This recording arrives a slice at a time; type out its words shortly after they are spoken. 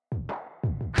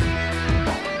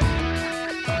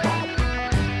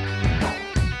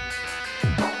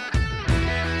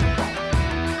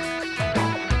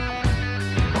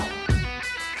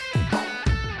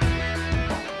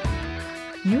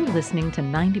listening to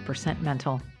 90%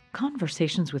 Mental,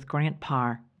 Conversations with Grant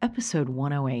Parr, episode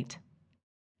 108.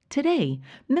 Today,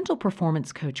 mental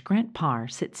performance coach Grant Parr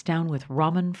sits down with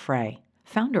Raman Frey,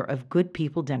 founder of Good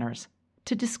People Dinners,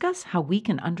 to discuss how we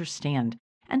can understand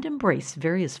and embrace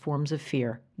various forms of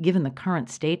fear, given the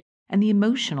current state and the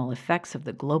emotional effects of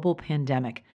the global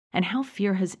pandemic, and how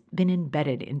fear has been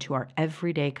embedded into our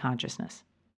everyday consciousness.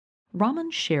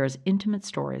 Raman shares intimate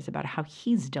stories about how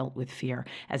he's dealt with fear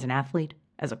as an athlete,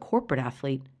 as a corporate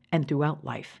athlete, and throughout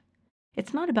life.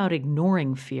 It's not about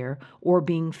ignoring fear or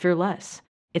being fearless.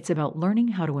 It's about learning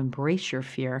how to embrace your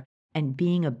fear and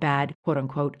being a bad,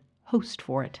 quote-unquote, host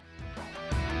for it.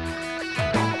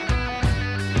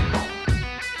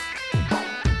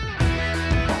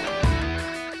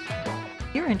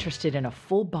 You're interested in a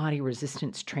full-body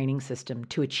resistance training system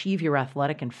to achieve your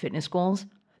athletic and fitness goals?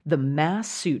 The Mass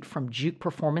Suit from Juke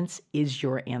Performance is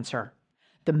your answer.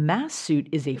 The Mass Suit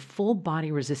is a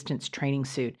full-body resistance training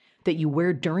suit that you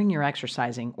wear during your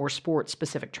exercising or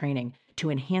sport-specific training to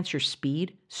enhance your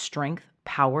speed, strength,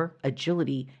 power,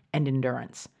 agility, and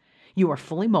endurance. You are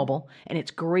fully mobile, and it's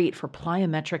great for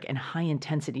plyometric and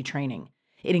high-intensity training.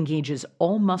 It engages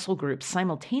all muscle groups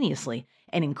simultaneously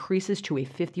and increases to a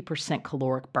 50%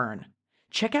 caloric burn.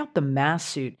 Check out the Mass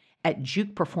Suit at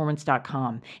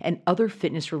jukeperformance.com and other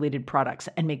fitness-related products,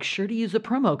 and make sure to use the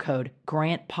promo code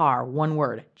GRANTPARR, one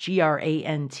word,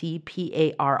 GRANTPARR,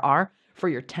 for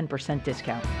your 10%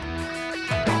 discount.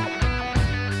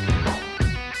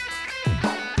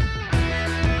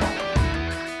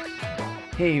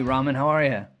 Hey, Raman, how are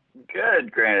you?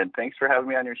 Good, Grant. Thanks for having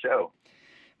me on your show.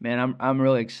 Man, I'm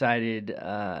really excited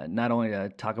not only to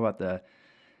talk about the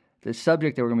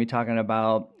subject that we're going to be talking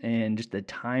about and just the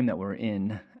time that we're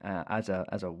in as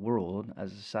a world,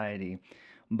 as a society,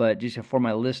 but just for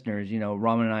my listeners,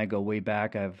 Raman and I go way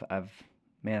back. I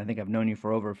think I've known you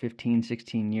for over 15,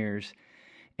 16 years,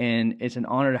 and it's an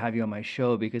honor to have you on my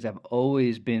show because I've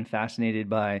always been fascinated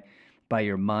by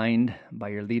your mind, by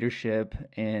your leadership,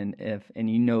 and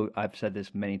I've said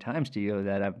this many times to you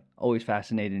that I'm always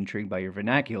fascinated and intrigued by your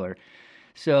vernacular.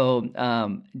 So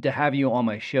to have you on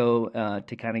my show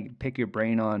to kind of pick your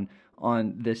brain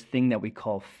on this thing that we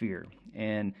call fear.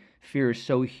 And fear is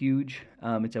so huge.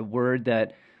 It's a word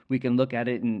that we can look at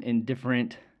it in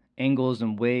different angles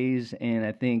and ways. And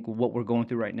I think what we're going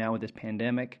through right now with this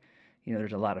pandemic,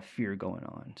 there's a lot of fear going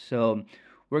on. So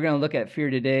we're going to look at fear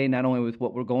today, not only with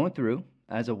what we're going through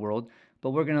as a world,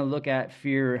 but we're going to look at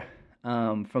fear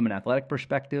from an athletic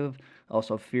perspective,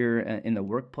 also fear in the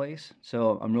workplace.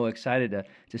 So I'm really excited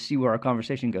to see where our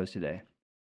conversation goes today.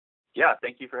 Yeah,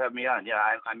 thank you for having me on. Yeah,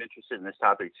 I'm interested in this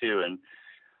topic too. And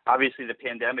obviously the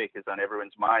pandemic is on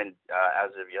everyone's mind.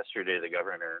 As of yesterday, the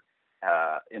governor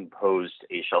imposed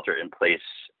a shelter-in-place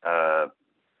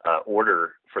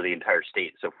order for the entire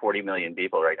state. So 40 million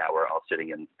people right now, we're all sitting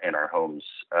in our homes,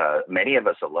 many of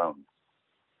us alone.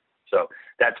 So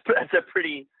that's a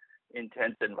pretty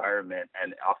intense environment,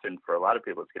 and often for a lot of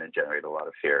people, it's going to generate a lot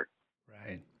of fear.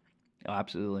 Right. Oh,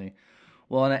 absolutely.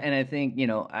 Well, and I think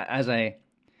as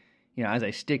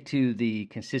I stick to the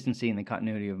consistency and the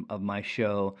continuity of my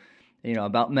show,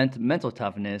 about mental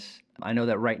toughness, I know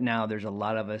that right now there's a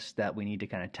lot of us that we need to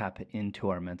kind of tap into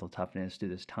our mental toughness through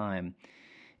this time.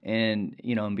 And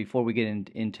and before we get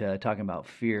into talking about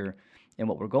fear and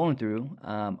what we're going through,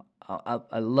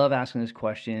 I love asking this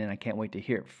question, and I can't wait to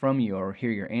hear it from you or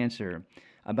hear your answer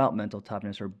about mental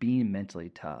toughness or being mentally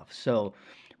tough. So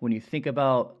when you think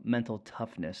about mental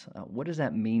toughness, what does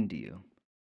that mean to you?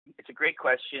 It's a great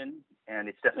question, and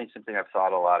it's definitely something I've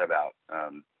thought a lot about.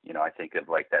 I think of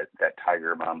like that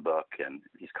Tiger Mom book and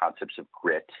these concepts of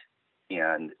grit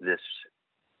and this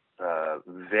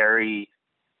very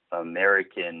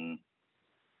American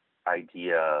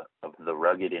idea of the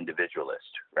rugged individualist,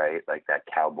 right? Like that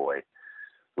cowboy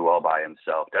who all by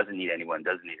himself doesn't need anyone,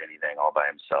 doesn't need anything, all by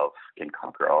himself can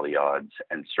conquer all the odds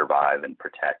and survive and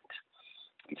protect.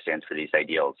 He stands for these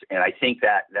ideals. And I think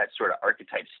that sort of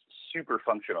archetype's super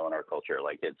functional in our culture.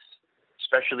 Like it's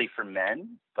especially for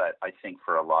men, but I think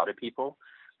for a lot of people,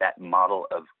 that model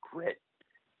of grit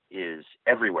is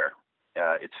everywhere.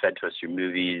 It's fed to us through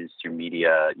movies, through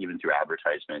media, even through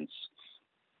advertisements.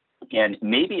 And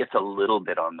maybe it's a little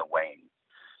bit on the wane.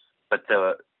 But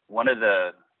one of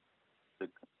the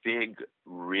big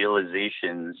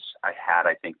realizations I had,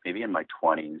 I think maybe in my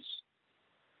 20s,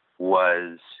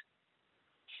 was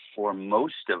for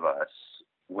most of us,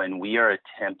 when we are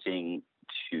attempting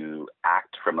to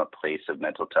act from a place of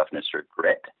mental toughness or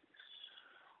grit,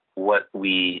 what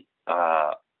we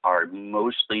are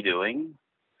mostly doing,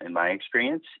 in my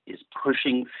experience, is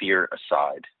pushing fear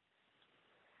aside.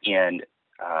 And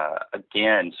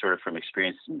again, sort of from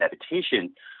experience in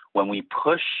meditation, when we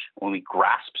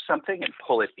grasp something and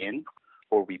pull it in,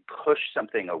 or we push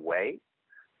something away,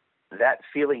 that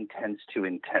feeling tends to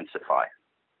intensify.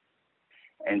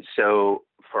 And so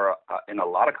in a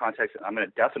lot of contexts, I'm going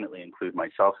to definitely include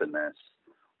myself in this,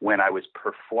 when I was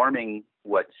performing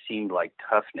what seemed like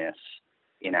toughness,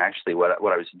 in actually what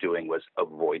I was doing was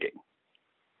avoiding.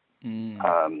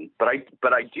 But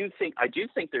I do think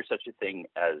there's such a thing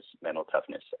as mental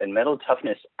toughness, and mental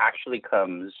toughness actually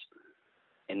comes,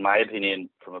 in my opinion,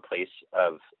 from a place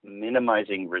of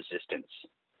minimizing resistance.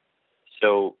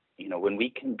 So, when we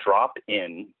can drop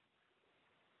in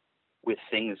with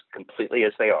things completely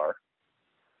as they are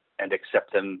and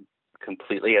accept them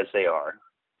completely as they are,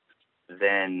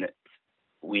 then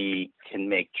we can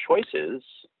make choices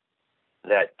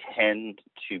that tend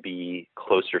to be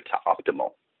closer to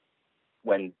optimal.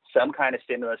 When some kind of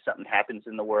stimulus, something happens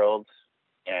in the world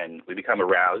and we become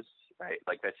aroused, right?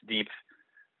 Like that's deep.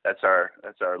 That's our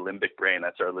limbic brain.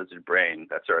 That's our lizard brain.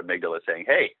 That's our amygdala saying,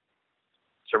 hey,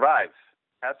 survive,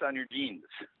 pass on your genes.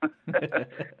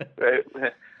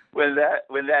 Right? When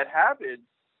that happens,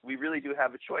 we really do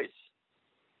have a choice.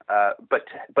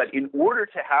 But in order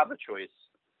to have a choice,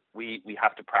 we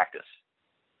have to practice.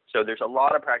 So there's a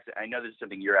lot of practice. I know this is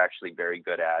something you're actually very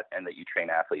good at and that you train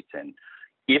athletes in.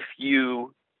 If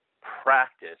you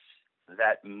practice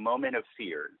that moment of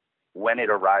fear when it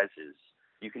arises,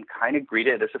 you can kind of greet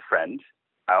it as a friend.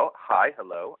 Oh, hi,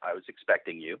 hello, I was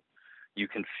expecting you. You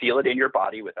can feel it in your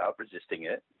body without resisting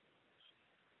it.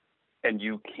 And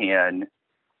you can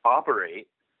operate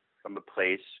from a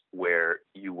place where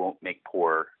you won't make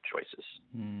poor choices,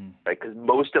 right? Because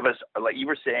most of us, like you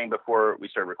were saying before we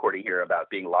started recording here about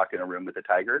being locked in a room with a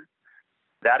tiger,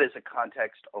 that is a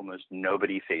context almost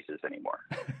nobody faces anymore.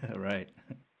 Right.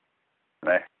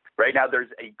 Right now, there's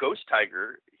a ghost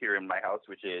tiger here in my house,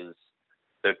 which is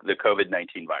the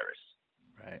COVID-19 virus.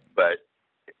 Right. But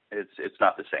it's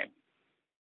not the same.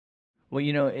 Well,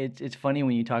 it's funny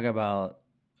when you talk about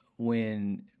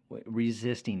when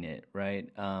resisting it, right?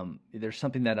 There's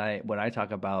something that I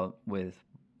talk about with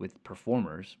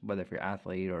performers, whether if you're an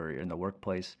athlete or you're in the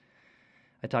workplace.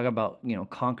 I talk about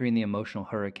conquering the emotional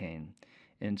hurricane.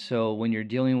 And so when you're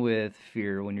dealing with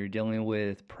fear, when you're dealing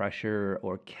with pressure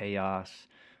or chaos,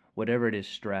 whatever it is,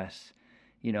 stress,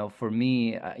 for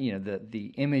me,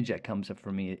 the image that comes up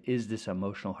for me is this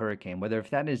emotional hurricane, whether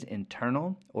if that is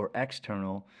internal or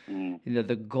external.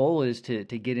 The goal is to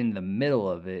get in the middle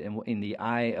of it and in the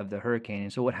eye of the hurricane.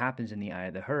 And so what happens in the eye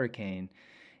of the hurricane,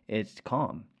 it's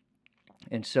calm.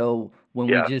 And so when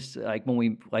we just like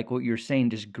what you're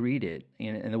saying, just greet it.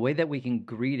 And the way that we can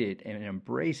greet it and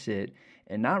embrace it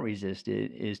and not resist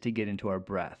it is to get into our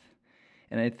breath.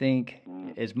 And I think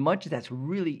as much as that's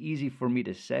really easy for me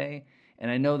to say, and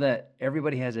I know that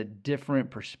everybody has a different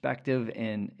perspective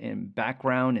and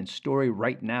background and story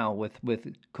right now with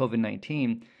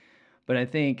COVID-19, but I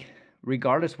think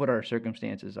regardless what our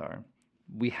circumstances are,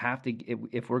 we have to,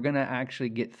 if we're going to actually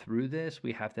get through this,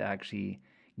 we have to actually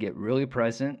get really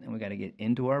present, and we got to get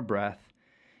into our breath,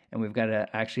 and we've got to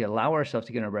actually allow ourselves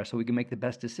to get in our breath so we can make the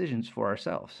best decisions for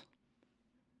ourselves.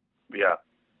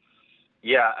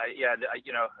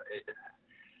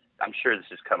 I'm sure this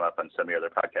has come up on some of your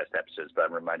other podcast episodes, but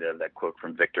I'm reminded of that quote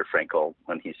from Viktor Frankl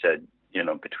when he said,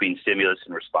 between stimulus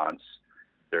and response,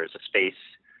 there is a space,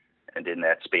 and in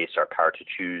that space, our power to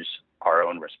choose our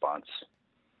own response.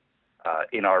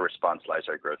 In our response lies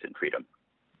our growth and freedom.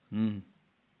 And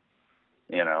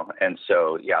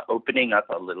so, opening up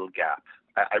a little gap.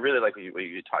 I really like what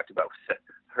you talked about with the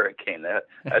hurricane.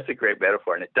 That's a great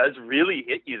metaphor, and it does really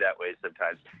hit you that way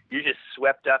sometimes. You're just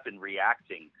swept up in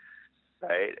reacting,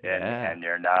 right? And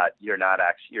you're not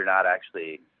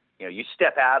actually. You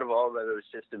step out of all of those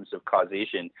systems of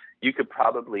causation. You can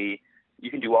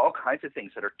do all kinds of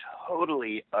things that are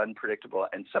totally unpredictable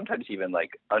and sometimes even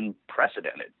like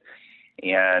unprecedented,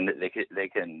 and they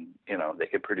can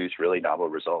produce really novel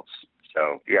results.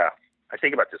 So I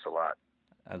think about this a lot.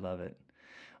 I love it.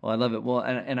 Well, I love it. Well,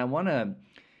 and I want to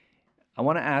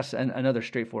ask another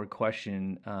straightforward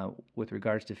question with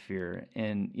regards to fear.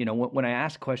 And when I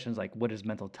ask questions like, "What does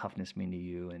mental toughness mean to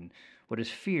you?" and "What is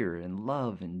fear?" and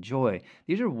 "love" and "joy,"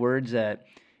 these are words that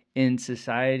in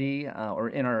society or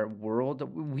in our world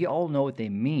we all know what they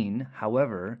mean.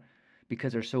 However,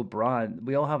 because they're so broad,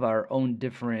 we all have our own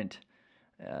different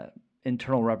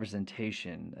internal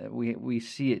representation. We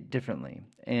see it differently,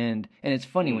 and it's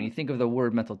funny when you think of the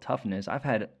word mental toughness. I've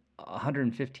had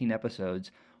 115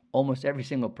 episodes. Almost every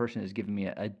single person has given me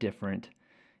a different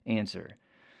answer.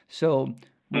 So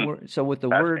with the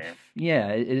word,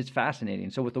 it is fascinating.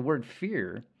 So with the word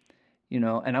fear,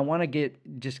 and I want to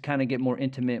get more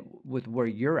intimate with where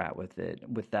you're at with it,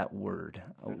 with that word.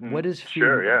 Mm-hmm. What is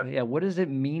fear? Sure, yeah. What does it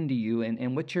mean to you,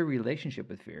 and what's your relationship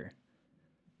with fear?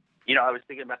 I was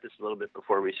thinking about this a little bit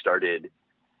before we started,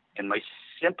 and my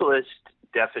simplest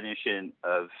definition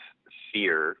of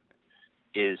fear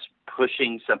is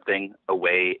pushing something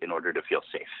away in order to feel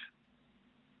safe.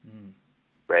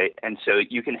 Right? And so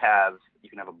you can have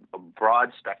a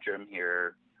broad spectrum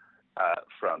here,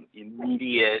 from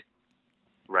immediate,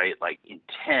 right, like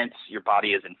intense, your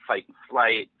body is in fight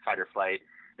or flight.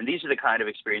 And these are the kind of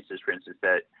experiences, for instance,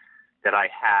 that I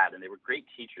had, and they were great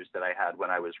teachers that I had when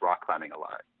I was rock climbing a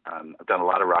lot. I've done a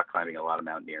lot of rock climbing, a lot of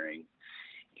mountaineering.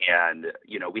 And,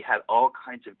 we had all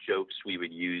kinds of jokes we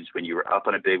would use when you were up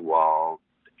on a big wall,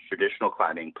 traditional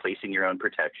climbing, placing your own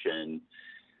protection.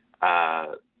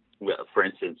 Well, for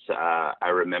instance, I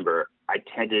remember I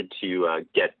tended to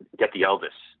get the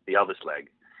Elvis leg.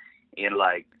 And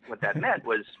like what that meant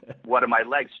was one of my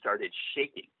legs started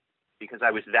shaking because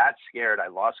I was that scared. I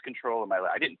lost control of my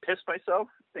leg. I didn't piss myself,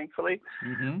 thankfully,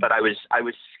 but I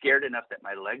was scared enough that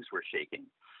my legs were shaking.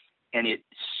 And it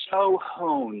so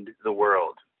honed the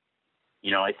world.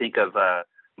 I think of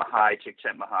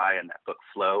Csikszentmihalyi and that book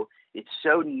Flow. It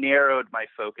so narrowed my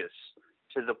focus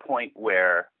to the point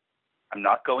where I'm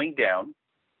not going down,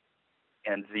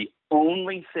 and the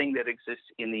only thing that exists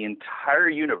in the entire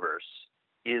universe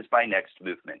is my next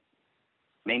movement.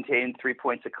 Maintain 3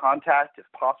 points of contact if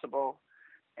possible.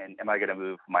 And am I going to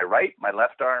move my right, my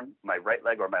left arm, my right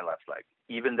leg, or my left leg,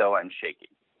 even though I'm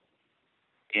shaking?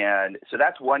 And so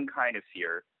that's one kind of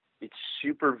fear. It's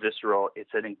super visceral.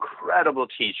 It's an incredible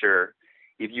teacher.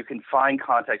 If you can find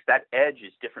context, that edge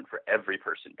is different for every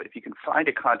person. But if you can find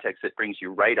a context that brings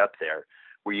you right up there,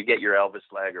 where you get your Elvis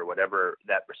leg or whatever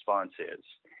that response is,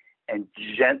 and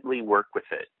gently work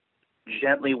with it,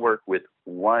 gently work with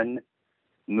one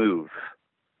move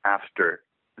after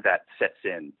that sets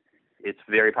in, it's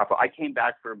very powerful. I came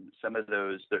back from some of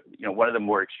those, one of the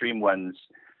more extreme ones.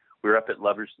 We were up at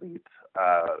Lover's Leap.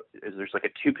 There's like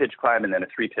a 2-pitch climb and then a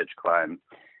 3-pitch climb.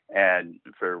 And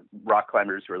for rock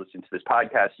climbers who are listening to this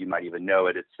podcast, you might even know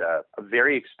it. It's a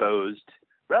very exposed,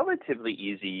 relatively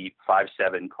easy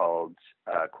 5-7 called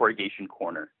Corrugation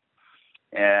Corner.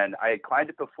 And I had climbed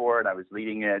it before, and I was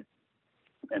leading it.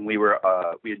 And we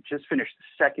had just finished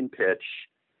the second pitch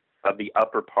of the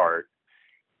upper part,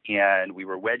 and we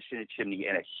were wedged in a chimney,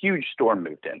 and a huge storm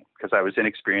moved in because I was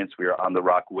inexperienced. We were on the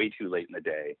rock way too late in the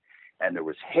day, and there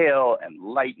was hail and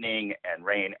lightning and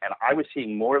rain, and I was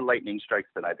seeing more lightning strikes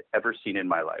than I've ever seen in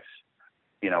my life.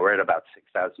 We're at about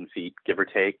 6,000 feet, give or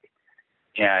take,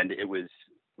 and it was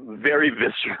very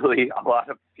viscerally a lot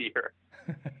of fear.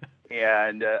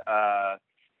 And,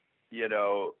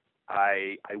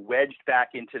 I wedged back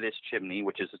into this chimney,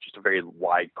 which is just a very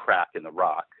wide crack in the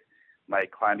rock. My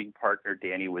climbing partner,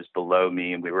 Danny, was below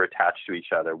me, and we were attached to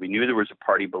each other. We knew there was a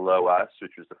party below us,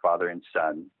 which was the father and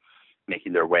son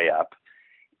making their way up.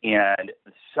 And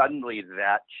suddenly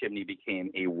that chimney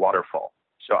became a waterfall.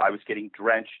 So I was getting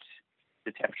drenched.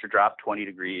 The temperature dropped 20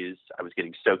 degrees. I was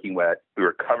getting soaking wet. We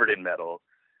were covered in metal.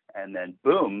 And then,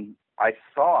 boom, I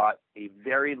thought a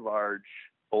very large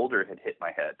boulder had hit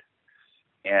my head.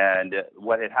 And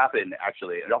what had happened,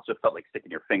 actually, it also felt like sticking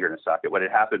your finger in a socket. What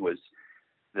had happened was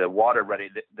the water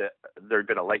there had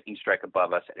been a lightning strike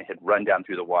above us, and it had run down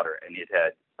through the water, and it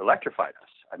had electrified us.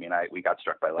 I mean, we got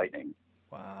struck by lightning.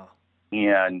 Wow.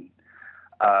 And,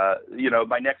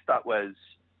 my next thought was,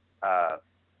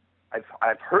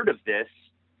 I've heard of this.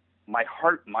 My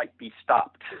heart might be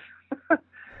stopped.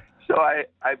 So I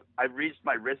reached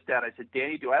my wrist down. I said,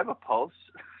 Danny, do I have a pulse?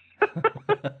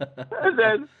 And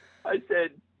then I said,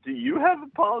 do you have a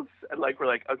pulse? And we're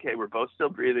like, okay, we're both still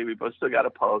breathing. We both still got a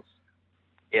pulse.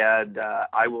 And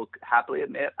I will happily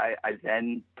admit, I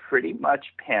then pretty much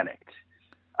panicked.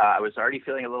 I was already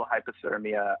feeling a little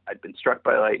hypothermia. I'd been struck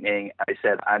by lightning. I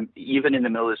said, I'm even in the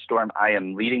middle of the storm. I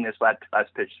am leading this last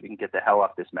pitch so we can get the hell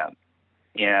off this mountain.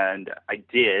 And I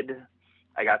did.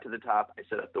 I got to the top. I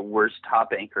set up the worst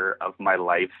top anchor of my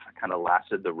life. I kind of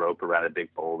lasted the rope around a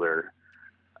big boulder.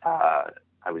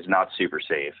 I was not super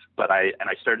safe, but I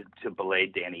started to belay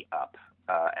Danny up.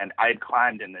 And I had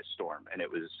climbed in this storm, and it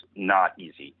was not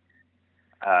easy.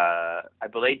 I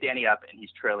belayed Danny up, and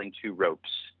he's trailing 2 ropes.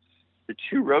 The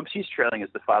 2 ropes he's trailing is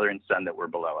the father and son that were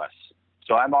below us.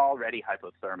 So I'm already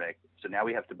hypothermic. So now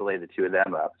we have to belay the 2 of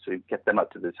them up. So we get them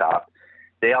up to the top.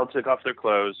 They all took off their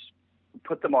clothes,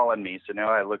 put them all on me. So now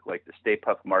I look like the Stay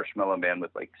Puft Marshmallow Man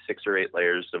with 6 or 8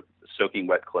 layers of soaking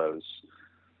wet clothes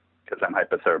because I'm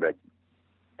hypothermic.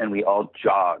 And we all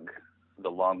jog the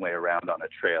long way around on a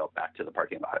trail back to the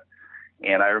parking lot.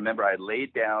 And I remember I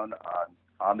laid down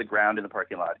on the ground in the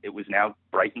parking lot. It was now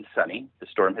bright and sunny. The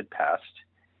storm had passed,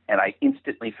 and I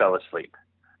instantly fell asleep.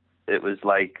 It was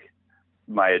like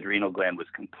my adrenal gland was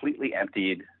completely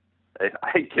emptied.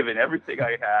 I had given everything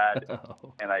I had,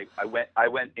 and I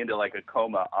went into like a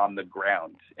coma on the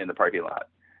ground in the parking lot.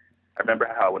 I remember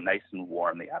how nice and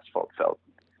warm the asphalt felt.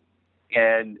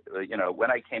 And,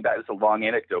 when I came back, it's a long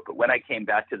anecdote, but when I came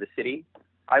back to the city,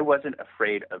 I wasn't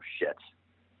afraid of shit,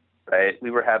 right?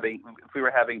 We were having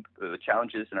the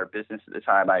challenges in our business at the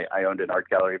time. I owned an art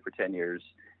gallery for 10 years.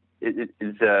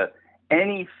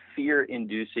 Any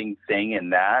fear-inducing thing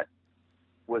in that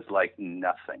was like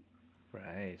nothing.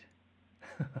 Right.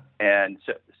 And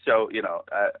so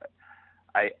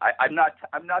I'm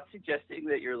not suggesting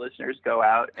that your listeners go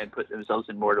out and put themselves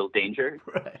in mortal danger.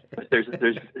 Right. But there's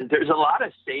a lot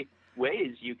of safe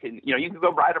ways you can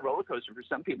go ride a roller coaster. For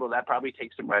some people, that probably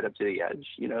takes them right up to the edge.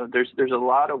 There's a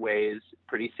lot of ways,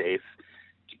 pretty safe,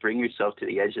 to bring yourself to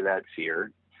the edge of that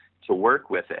fear, to work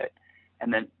with it,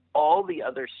 and then all the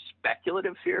other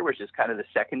speculative fear, which is kind of the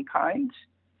second kind,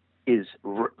 is,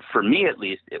 for me at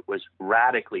least, it was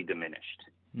radically diminished.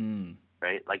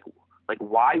 Right? Like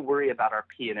why worry about our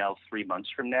P&L 3 months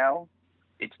from now?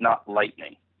 It's not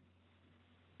lightning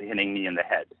hitting me in the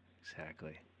head.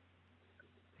 Exactly.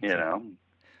 Well,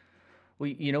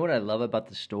 what I love about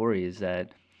the story is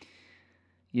that,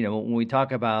 when we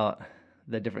talk about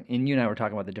the different, and you and I were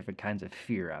talking about the different kinds of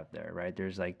fear out there, right?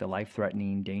 There's like the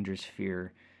life-threatening, dangerous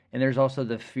fear, and there's also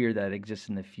the fear that exists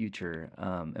in the future,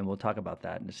 and we'll talk about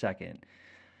that in a second.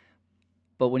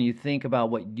 But when you think about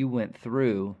what you went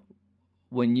through,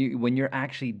 when you're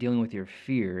actually dealing with your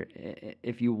fear,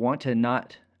 if you want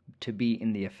to be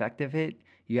in the effect of it,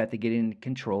 you have to get in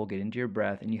control, get into your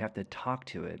breath, and you have to talk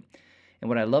to it. And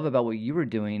what I love about what you were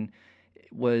doing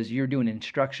was you're doing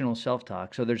instructional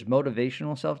self-talk. So there's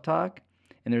motivational self-talk,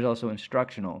 and there's also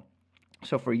instructional.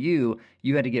 So for you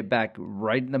had to get back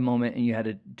right in the moment, and you had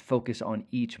to focus on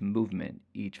each movement,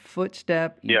 each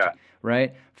footstep,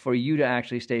 right? For you to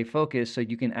actually stay focused so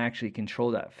you can actually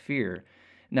control that fear.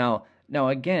 Now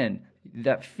again,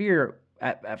 that fear,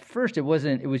 at first it was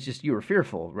just you were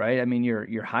fearful, right? I mean,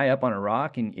 you're high up on a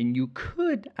rock and you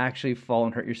could actually fall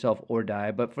and hurt yourself or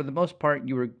die, but for the most part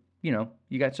you were,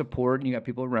 you got support and you got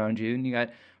people around you and you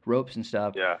got ropes and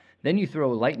stuff. Yeah. Then you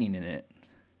throw lightning in it,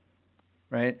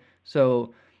 right?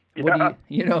 So what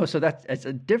do so that's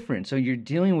a difference. So you're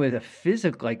dealing with a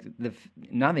physical, like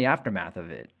now the aftermath of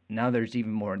it. Now there's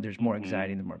more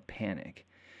anxiety and more panic.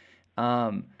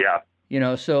 So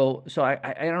I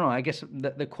don't know. I guess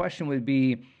the question would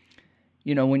be,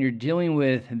 when you're dealing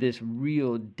with this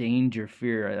real danger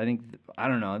fear, I think, I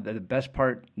don't know, the best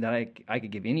part that I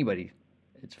could give anybody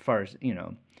as far as,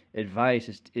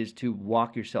 advice is to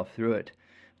walk yourself through it,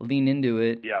 lean into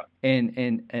it,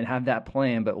 and have that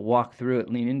plan, but walk through it,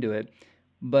 lean into it.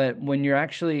 But when you're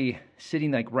actually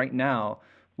sitting like right now,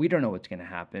 we don't know what's going to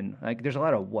happen. Like there's a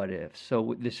lot of what ifs.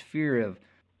 So this fear of,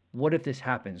 what if this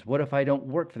happens? What if I don't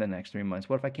work for the next 3 months?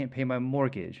 What if I can't pay my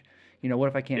mortgage? What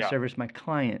if I can't service my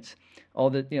clients? All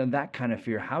that, that kind of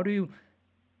fear. How do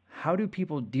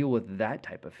people deal with that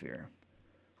type of fear?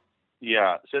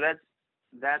 Yeah. So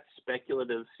that's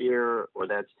speculative fear, or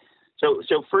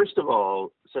so first of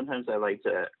all, sometimes I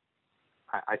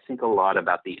think a lot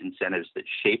about the incentives that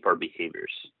shape our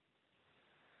behaviors.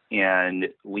 And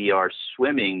we are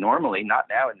swimming normally, not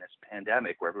now in this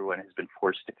pandemic where everyone has been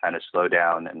forced to kind of slow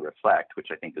down and reflect, which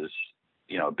I think is,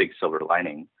 a big silver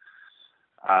lining.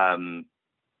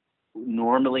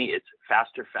 Normally it's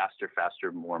faster,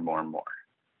 more.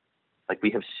 Like we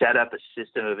have set up a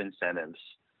system of incentives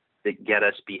that get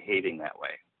us behaving that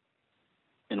way.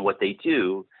 And what they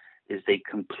do is they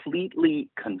completely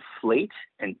conflate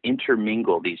and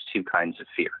intermingle these two kinds of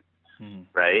fear,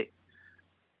 right?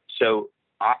 So,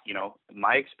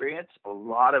 my experience, a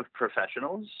lot of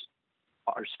professionals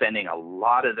are spending a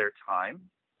lot of their time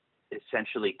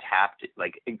essentially tapped,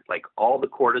 like all the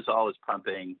cortisol is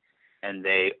pumping, and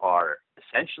they are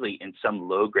essentially in some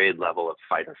low-grade level of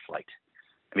fight or flight.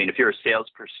 I mean, if you're a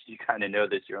salesperson, you kind of know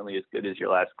this. You're only as good as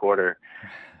your last quarter,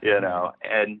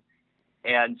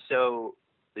 And so,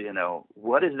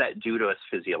 what does that do to us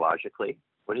physiologically?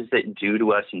 What does that do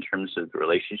to us in terms of the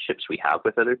relationships we have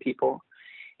with other people?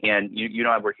 And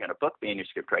I'm working on a book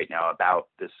manuscript right now about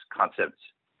this concept,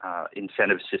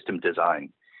 incentive system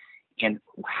design. And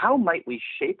how might we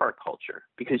shape our culture?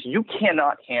 Because you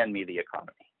cannot hand me the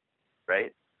economy,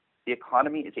 right? The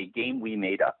economy is a game we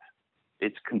made up.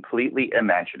 It's completely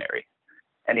imaginary,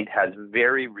 and it has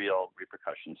very real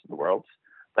repercussions in the world,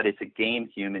 but it's a game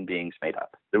human beings made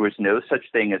up. There was no such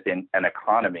thing as an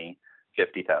economy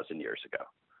 50,000 years ago.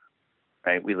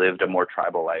 right? We lived a more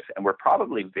tribal life, and we're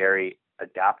probably very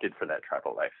adapted for that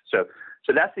tribal life. So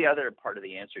that's the other part of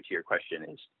the answer to your question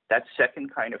is that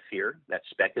second kind of fear, that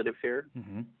speculative fear.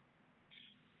 Mm-hmm.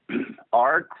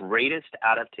 Our greatest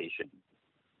adaptation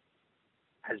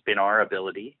has been our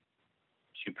ability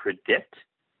to predict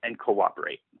and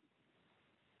cooperate.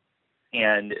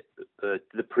 And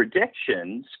the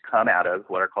predictions come out of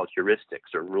what are called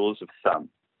heuristics or rules of thumb.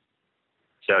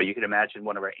 So you can imagine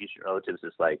one of our ancient relatives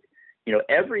is like,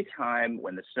 every time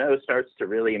when the snow starts to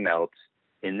really melt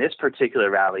in this particular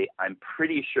valley, I'm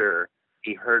pretty sure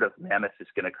a herd of mammoths is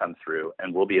going to come through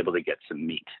and we'll be able to get some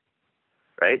meat,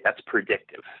 right? That's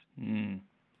predictive. Mm.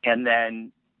 And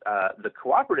then the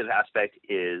cooperative aspect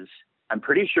is I'm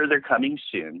pretty sure they're coming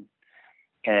soon.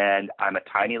 And I'm a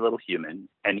tiny little human.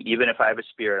 And even if I have a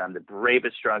spirit, I'm the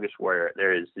bravest, strongest warrior.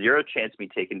 There is zero chance of me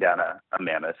taking down a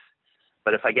mammoth.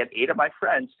 But if I get 8 of my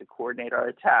friends to coordinate our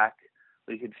attack,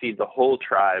 we could feed the whole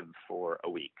tribe for a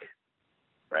week,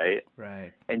 right?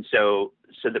 Right. And so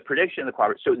the prediction, the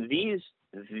cooperative, so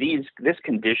this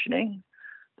conditioning,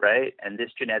 right, and this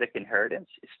genetic inheritance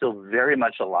is still very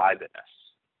much alive in us.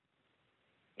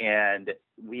 And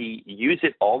we use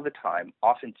it all the time,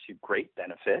 often to great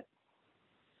benefit.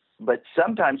 But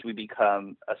sometimes we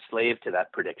become a slave to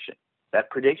that prediction.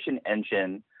 That prediction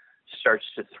engine starts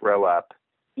to throw up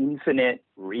infinite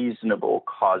reasonable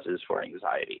causes for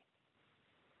anxiety.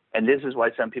 And this is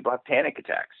why some people have panic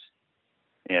attacks,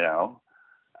 and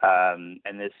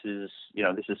this is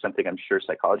something I'm sure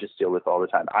psychologists deal with all the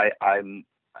time. I'm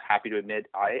happy to admit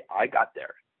I got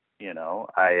there.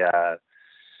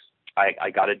 I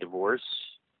got a divorce.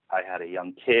 I had a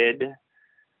young kid.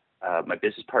 My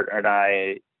business partner and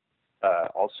I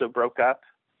also broke up,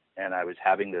 and I was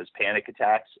having those panic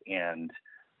attacks, and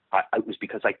it was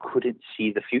because I couldn't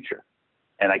see the future,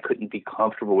 and I couldn't be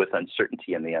comfortable with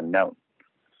uncertainty and the unknown.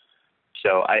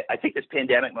 So I think this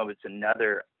pandemic moment is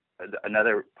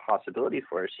another possibility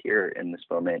for us here in this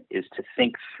moment is to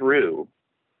think through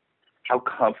how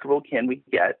comfortable can we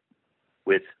get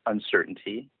with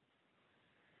uncertainty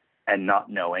and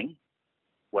not knowing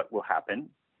what will happen,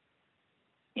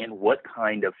 and what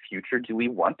kind of future do we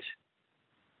want?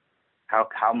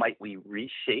 How might we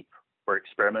reshape or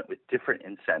experiment with different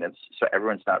incentives so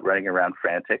everyone's not running around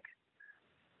frantic,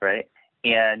 right?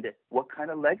 And what kind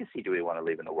of legacy do we want to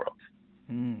leave in the world?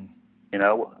 Mm.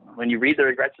 When you read The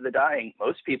Regrets of the Dying,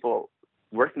 most people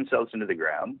work themselves into the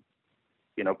ground,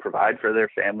 provide for their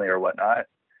family or whatnot,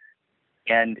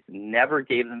 and never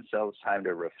gave themselves time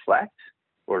to reflect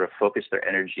or to focus their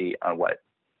energy on what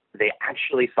they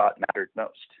actually thought mattered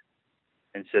most.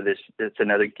 And so it's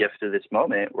another gift of this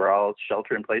moment. We're all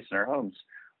shelter in place in our homes.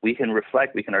 We can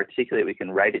reflect, we can articulate, we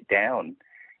can write it down,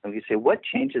 and we can say, what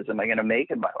changes am I going to make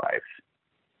in my life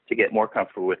to get more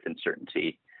comfortable with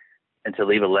uncertainty and to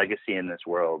leave a legacy in this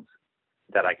world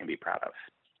that I can be proud of.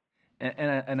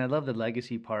 And I love the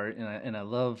legacy part, and I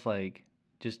love, like,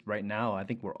 just right now, I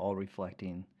think we're all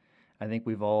reflecting. I think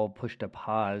we've all pushed a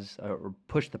pause or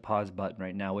pushed the pause button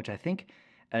right now, which I think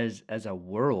as a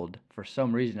world, for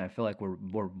some reason, I feel like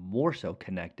we're more so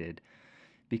connected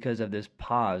because of this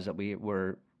pause that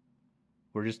we're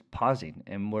just pausing,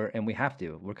 and we have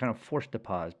to. We're kind of forced to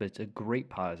pause, but it's a great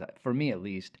pause for me at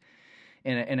least.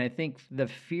 And I think the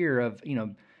fear of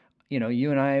you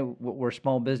and I, we're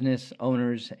small business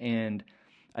owners, and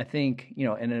I think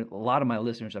and a lot of my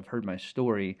listeners have heard my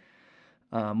story,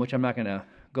 which I'm not going to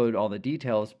go into all the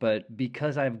details, but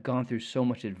because I've gone through so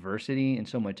much adversity and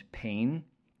so much pain,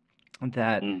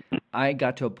 that I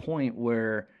got to a point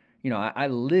where I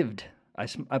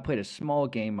played a small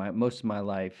game most of my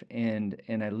life, and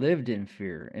I lived in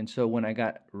fear. And so when I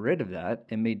got rid of that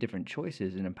and made different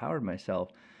choices and empowered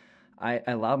myself, I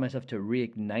allowed myself to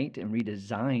reignite and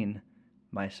redesign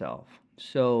myself.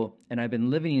 So, and I've been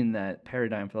living in that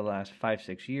paradigm for the last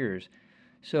 5-6 years.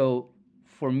 So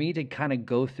for me to kind of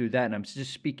go through that, and I'm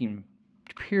just speaking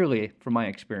purely from my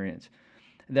experience,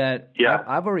 that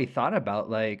I've already thought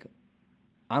about, like,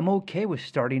 I'm okay with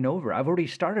starting over. I've already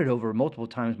started over multiple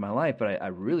times in my life, but I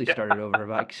really started over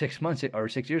about 6 months or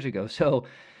 6 years ago. So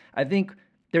I think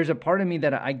there's a part of me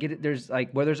that I get it. There's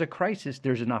like, where there's a crisis,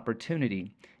 there's an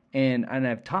opportunity. And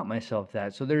I've taught myself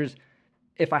that. So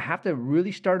if I have to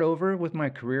really start over with my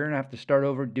career and I have to start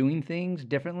over doing things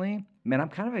differently, man, I'm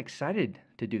kind of excited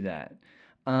to do that.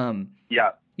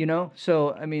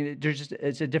 So I mean,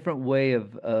 it's a different way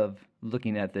of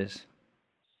looking at this.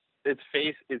 It's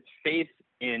faith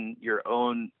in your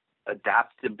own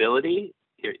adaptability,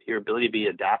 your ability to be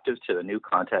adaptive to a new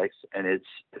context, and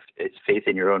it's faith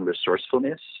in your own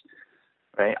resourcefulness,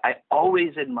 right? I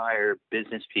always admire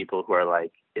business people who are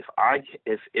like,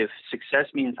 if success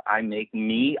means I make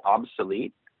me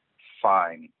obsolete,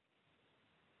 fine.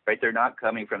 Right? They're not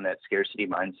coming from that scarcity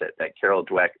mindset, that Carol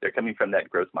Dweck. They're coming from that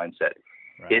growth mindset.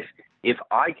 Right. If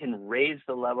I can raise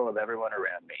the level of everyone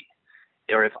around me,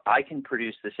 or if I can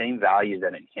produce the same value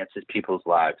that enhances people's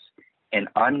lives, and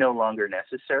I'm no longer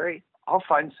necessary, I'll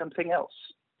find something else.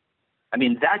 I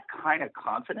mean, that kind of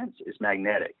confidence is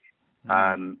magnetic.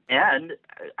 And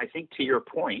I think, to your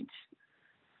point,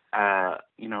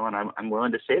 and I'm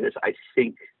willing to say this, I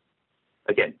think,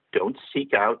 again, don't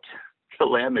seek out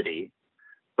calamity,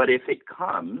 but if it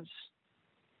comes,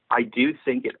 I do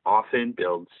think it often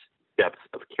builds depth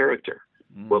of character,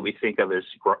 what we think of as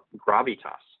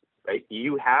gravitas, right?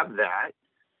 You have that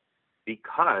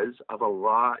because of a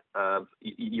lot of,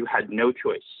 you had no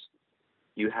choice.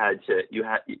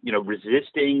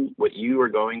 Resisting what you were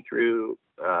going through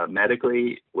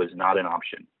medically was not an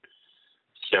option.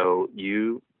 So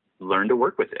you learn to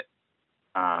work with it.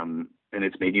 And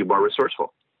it's made you more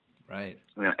resourceful. Right.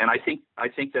 And I think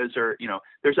those are,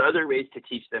 there's other ways to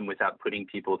teach them without putting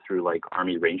people through like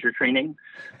Army Ranger training,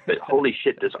 but holy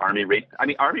shit, does Army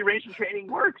Ranger training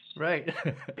works. Right.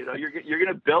 You're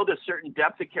going to build a certain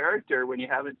depth of character when you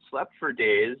haven't slept for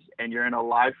days and you're in a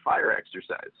live fire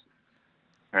exercise.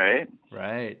 Right.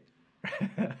 Right.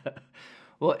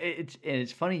 Well,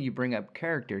 it's funny you bring up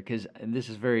character and this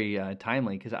is very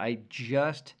timely because I've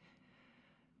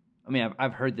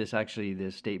heard this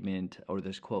statement or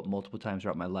this quote multiple times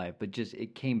throughout my life, but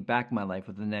it came back in my life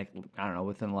within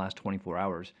the last 24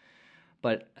 hours.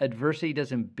 But adversity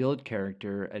doesn't build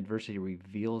character; adversity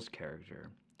reveals character.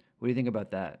 What do you think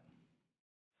about that?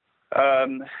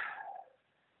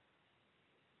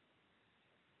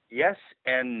 Yes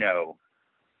and no.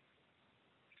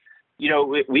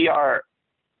 We are.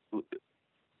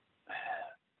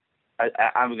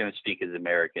 I'm going to speak as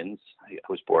Americans. I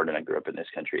was born and I grew up in this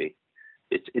country.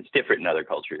 It's different in other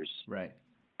cultures. Right.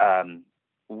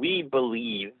 We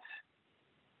believe,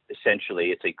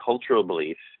 essentially, it's a cultural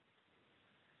belief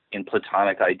in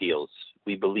Platonic ideals.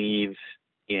 We believe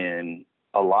in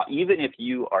a lot, even if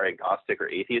you are agnostic or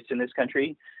atheist in this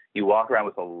country, you walk around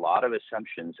with a lot of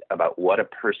assumptions about what a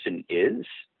person is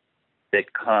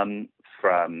that come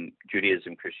from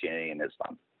Judaism, Christianity, and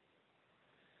Islam.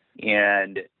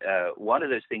 And one of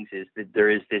those things is that there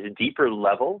is this deeper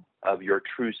level of your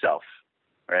true self,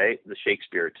 right? The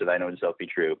Shakespeare, to thine own self be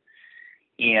true.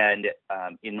 And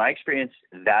in my experience,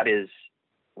 that is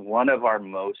one of our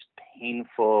most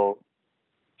painful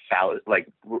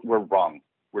we're wrong.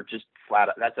 We're just flat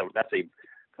out. That's a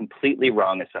completely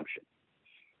wrong assumption.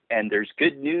 And there's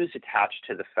good news attached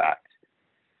to the fact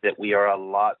that we are a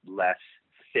lot less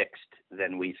fixed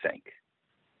than we think.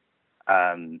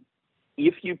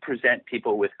 If you present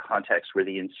people with context where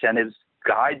the incentives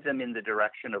guide them in the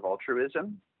direction of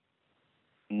altruism,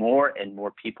 more and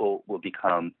more people will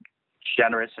become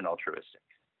generous and altruistic.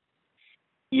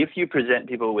 If you present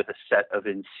people with a set of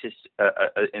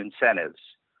incentives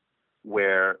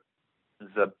where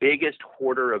the biggest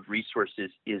hoarder of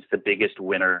resources is the biggest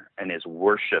winner and is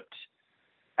worshipped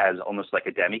as almost like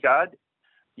a demigod,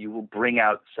 you will bring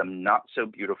out some not so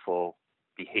beautiful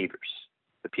behaviors.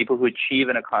 The people who achieve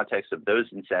in a context of those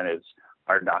incentives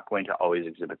are not going to always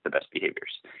exhibit the best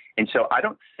behaviors. And so I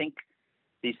don't think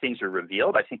these things are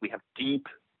revealed. I think we have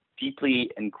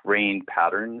deeply ingrained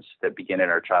patterns that begin in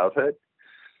our childhood.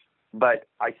 But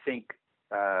I think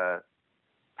power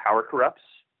corrupts.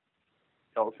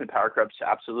 Ultimate power corrupts.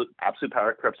 Absolute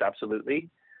power corrupts absolutely.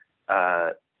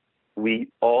 We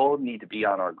all need to be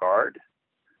on our guard,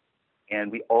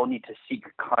 and we all need to seek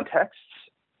contexts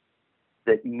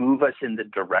that move us in the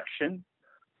direction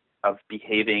of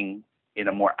behaving in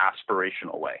a more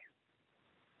aspirational way,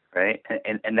 right?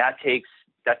 And that takes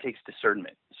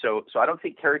discernment. So I don't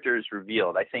think character is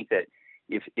revealed. I think that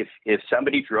if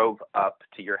somebody drove up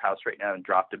to your house right now and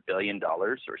dropped $1 billion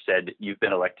or said you've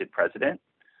been elected president,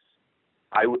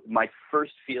 my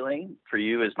first feeling for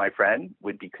you as my friend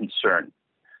would be concern.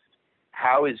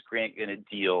 How is Grant going to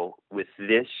deal with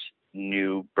this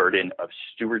new burden of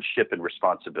stewardship and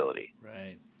responsibility?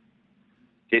 Right.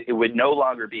 It would no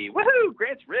longer be, woohoo,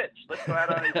 Grant's rich, let's go out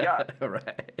on his yacht.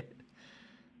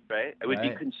 Right? I would be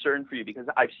concerned for you because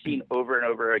I've seen over and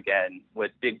over again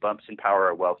what big bumps in power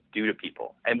or wealth do to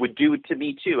people and would do to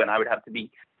me too. And I would have to be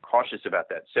cautious about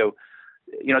that. So,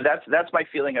 that's my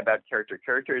feeling about character.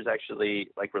 Character is actually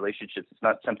like relationships. It's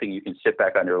not something you can sit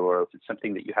back on your laurels. It's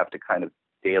something that you have to kind of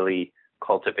daily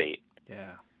cultivate.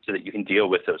 Yeah. So that you can deal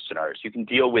with those scenarios. You can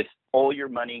deal with all your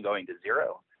money going to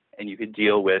zero, and you can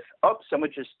deal with,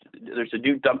 there's a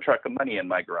new dump truck of money in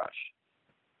my garage.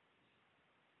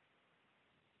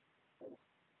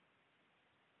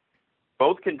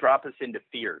 Both can drop us into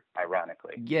fear,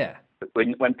 ironically. Yeah.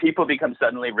 When people become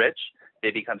suddenly rich,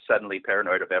 they become suddenly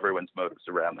paranoid of everyone's motives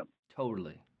around them.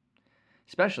 Totally.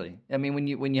 Especially, I mean,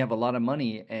 when you have a lot of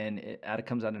money and it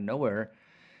comes out of nowhere,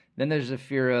 then there's a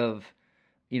fear of,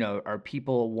 are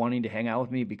people wanting to hang out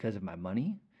with me because of my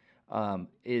money?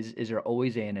 Is there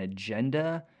always an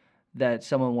agenda that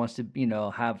someone wants to,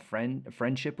 have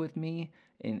friendship with me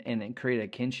and create a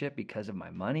kinship because of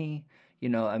my money?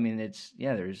 I mean,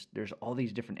 there's all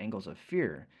these different angles of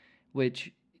fear,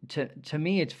 which to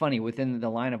me, it's funny. Within the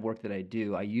line of work that I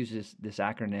do, I use this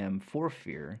acronym for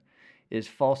fear, is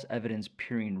false evidence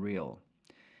appearing real.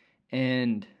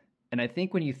 And I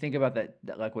think when you think about that,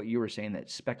 like what you were saying, that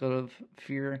speculative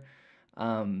fear,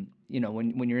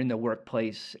 when you're in the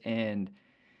workplace and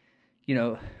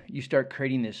you start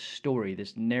creating this story,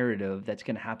 this narrative that's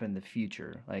going to happen in the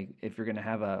future. Like if you're going to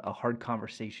have a hard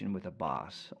conversation with a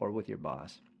boss or with your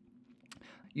boss,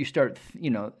 you start,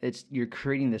 you're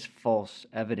creating this false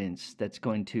evidence that's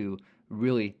going to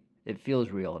really, it feels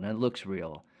real and it looks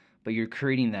real, but you're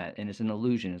creating that and it's an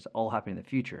illusion. It's all happening in the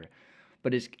future.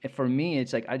 But for me,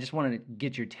 it's like, I just want to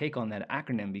get your take on that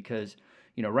acronym because,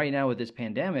 right now with this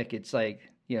pandemic, it's like,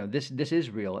 this is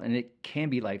real and it can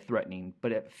be life threatening,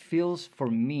 but it feels for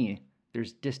me,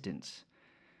 there's distance.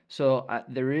 So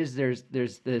there's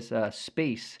this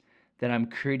space that I'm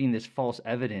creating this false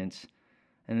evidence.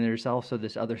 And there's also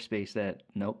this other space that,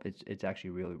 nope, it's actually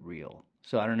really real.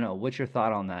 So I don't know. What's your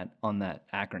thought on that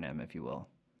acronym, if you will?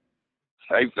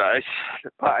 I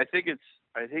think it's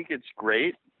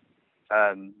great.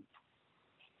 I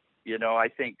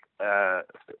think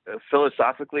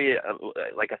philosophically,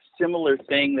 like a similar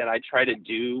thing that I try to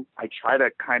do, I try to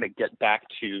kind of get back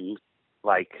to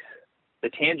like the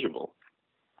tangible,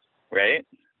 right?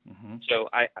 Mm-hmm. So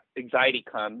anxiety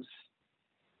comes,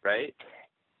 right?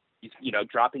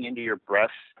 Dropping into your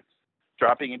breath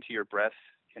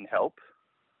can help.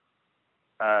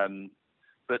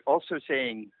 But also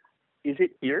saying, is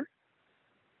it here?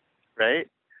 Right?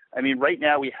 I mean, right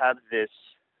now we have this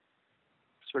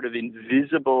sort of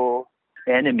invisible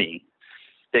enemy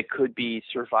that could be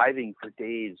surviving for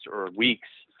days or weeks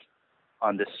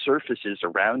on the surfaces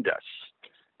around us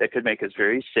that could make us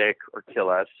very sick or kill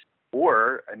us.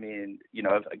 Or, I mean,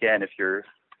 again, if you're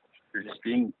just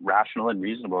being rational and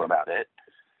reasonable about it,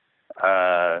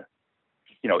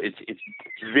 it's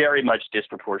very much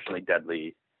disproportionately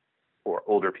deadly for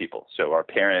older people. So our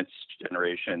parents'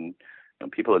 generation,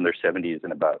 people in their 70s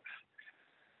and above.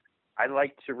 I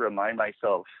like to remind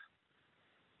myself,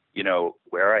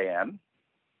 where I am,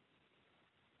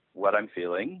 what I'm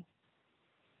feeling,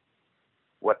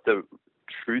 what the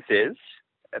truth is,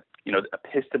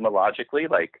 epistemologically,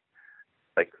 like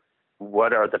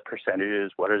what are the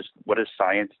percentages? What does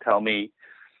science tell me?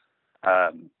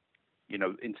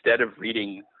 Instead of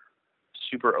reading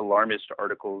super alarmist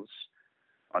articles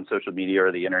on social media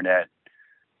or the internet,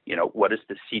 what is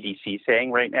the CDC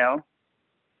saying right now?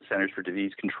 Centers for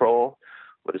Disease Control.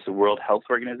 What is the World Health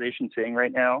Organization saying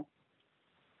right now?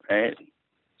 Right.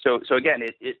 So again,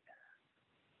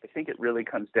 I think it really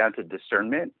comes down to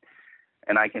discernment,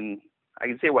 and I can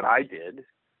say what I did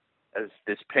as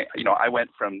this. I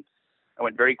went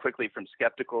very quickly from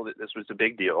skeptical that this was a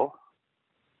big deal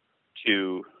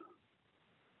to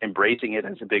embracing it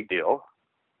as a big deal.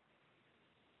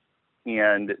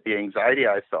 And the anxiety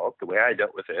I felt, the way I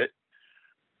dealt with it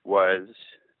was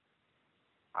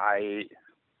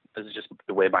this is just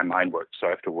the way my mind works, so I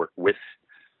have to work with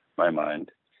my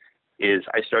mind, is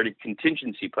I started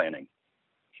contingency planning.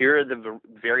 Here are the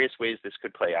various ways this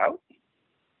could play out.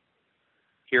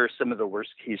 Here are some of the worst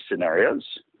case scenarios.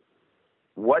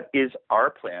 What is our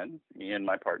plan, me and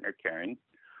my partner, Karen,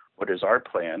 what is our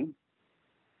plan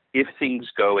if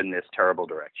things go in this terrible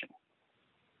direction,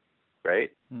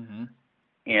 right? Mm-hmm.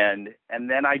 And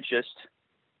then I just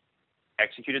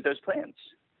executed those plans,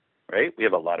 right? We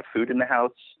have a lot of food in the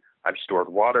house. I've stored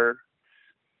water.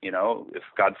 If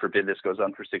God forbid this goes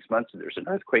on for 6 months and there's an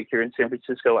earthquake here in San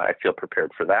Francisco, I feel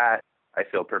prepared for that. I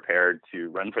feel prepared to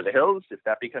run for the hills if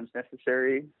that becomes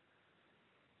necessary.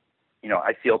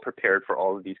 I feel prepared for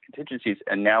all of these contingencies,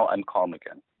 and now I'm calm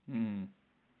again. Mm.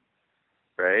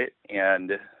 Right?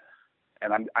 And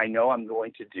I know I'm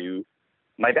going to do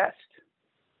my best,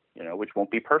 which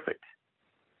won't be perfect.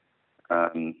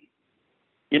 There's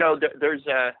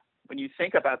when you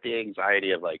think about the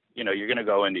anxiety of you're going to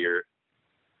go into your,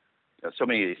 so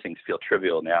many of these things feel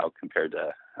trivial now compared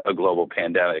to a global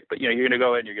pandemic, but you're going to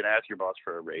go in, you're going to ask your boss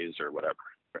for a raise or whatever,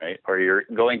 right? Or you're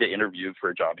going to interview for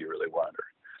a job you really want or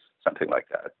something like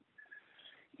that.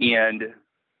 And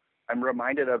I'm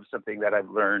reminded of something that I've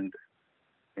learned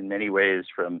in many ways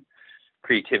from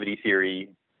creativity theory,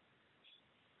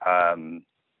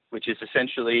 which is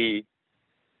essentially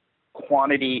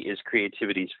quantity is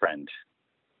creativity's friend.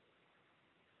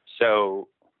 So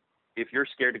if you're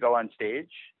scared to go on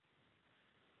stage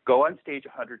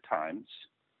 100 times,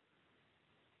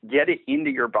 get it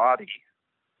into your body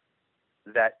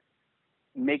that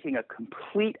making a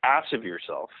complete ass of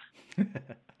yourself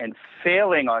and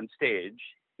failing on stage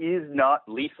is not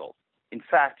lethal. In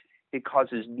fact, it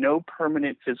causes no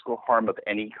permanent physical harm of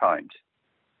any kind.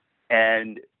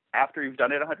 And after you've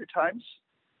done it 100 times,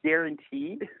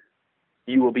 guaranteed,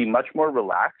 you will be much more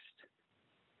relaxed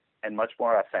and much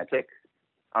more authentic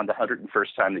on the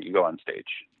 101st time that you go on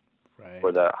stage, right,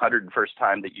 or the 101st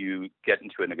time that you get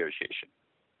into a negotiation.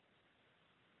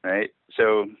 Right?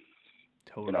 So,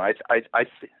 totally. I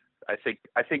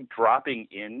think dropping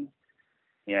in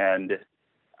and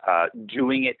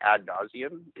doing it ad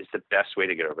nauseum is the best way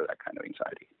to get over that kind of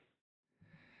anxiety.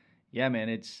 Yeah,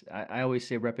 man. I always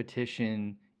say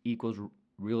repetition equals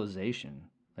realization.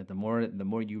 Like the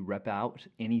more you rep out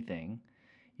anything,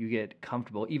 you get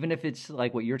comfortable. Even if it's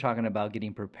like what you're talking about,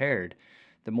 getting prepared,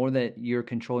 the more that you're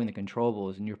controlling the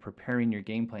controllables and you're preparing your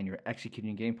game plan, you're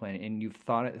executing your game plan, and you've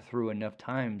thought it through enough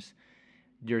times,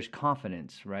 there's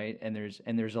confidence, right? And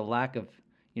there's a lack of,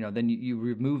 then you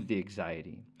remove the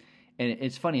anxiety. And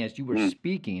it's funny, as you were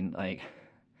speaking, like,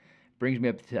 brings me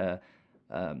up to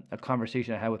a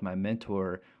conversation I had with my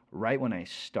mentor right when I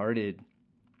started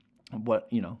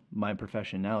my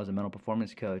profession now as a mental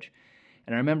performance coach.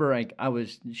 And I remember I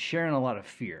was sharing a lot of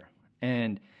fear,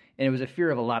 and it was a fear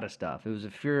of a lot of stuff. It was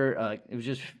a fear, it was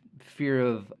just fear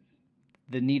of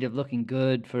the need of looking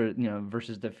good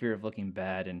versus the fear of looking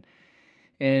bad.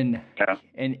 And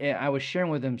I was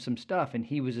sharing with him some stuff, and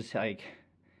he was just like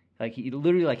he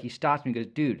literally he stops me and goes,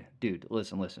 dude,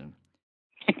 listen.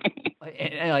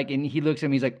 and he looks at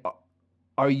me, he's like,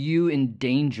 are you in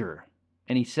danger?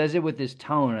 And he says it with this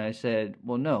tone, and I said,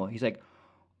 well, no. He's like,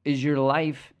 is it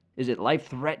life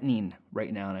threatening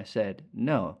right now? And I said,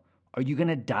 no. Are you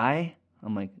gonna die?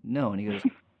 I'm like, no. And he goes,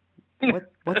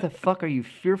 what the fuck are you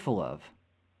fearful of?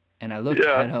 And I looked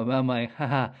at him, I'm like,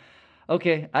 haha,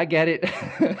 okay, I get it.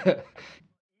 Even if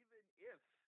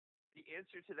the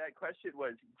answer to that question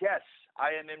was, yes, I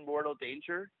am in mortal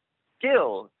danger,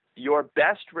 still, your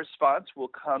best response will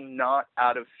come not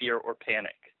out of fear or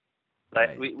panic.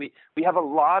 Like, right. We have a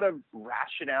lot of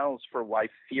rationales for why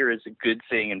fear is a good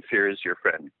thing and fear is your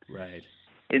friend. Right.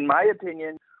 In my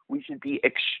opinion, we should be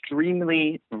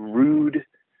extremely rude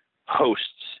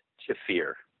hosts to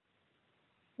fear.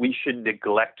 We should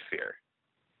neglect fear.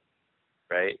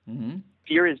 Right? Mm-hmm.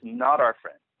 Fear is not our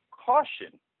friend.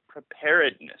 Caution,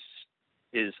 preparedness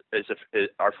is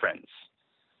our friends.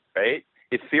 Right?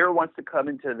 If fear wants to come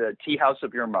into the tea house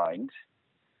of your mind,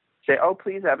 say, oh,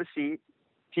 please have a seat.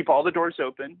 Keep all the doors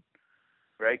open,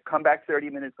 right? Come back 30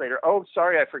 minutes later. Oh,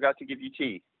 sorry, I forgot to give you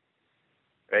tea,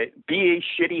 right? Be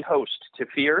a shitty host to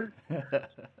fear,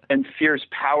 and fear's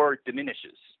power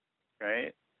diminishes,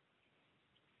 right?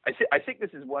 I think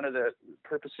this is one of the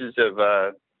purposes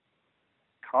of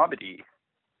comedy,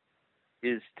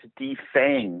 is to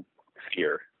defang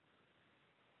fear,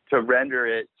 to render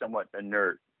it somewhat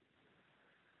inert.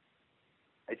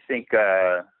 I think,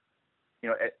 the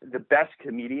best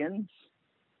comedians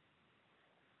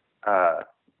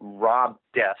rob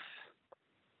death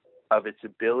of its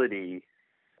ability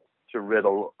to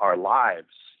riddle our lives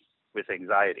with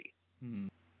anxiety. Mm.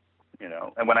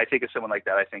 And when I think of someone like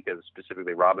that, I think of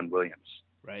specifically Robin Williams.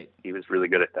 Right. He was really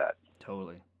good at that.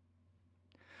 Totally.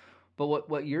 But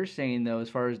what you're saying, though, as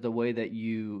far as the way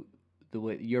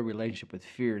your relationship with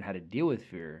fear and how to deal with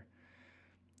fear,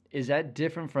 is that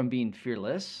different from being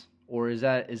fearless, or is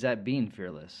that being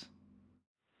fearless?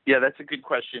 Yeah, that's a good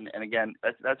question. And again,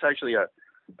 that's actually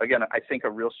I think a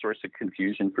real source of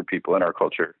confusion for people in our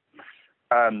culture.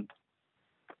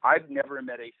 I've never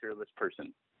met a fearless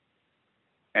person,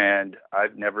 and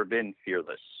I've never been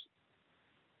fearless.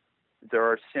 There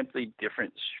are simply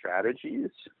different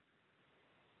strategies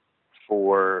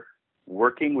for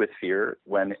working with fear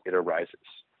when it arises.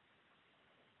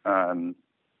 And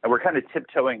we're kind of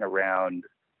tiptoeing around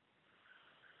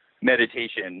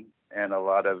meditation and a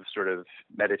lot of sort of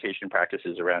meditation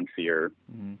practices around fear.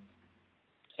 Mm-hmm.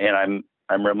 And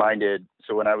I'm reminded,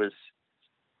 so when I was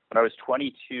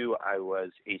 22, I was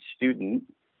a student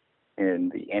in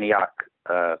the Antioch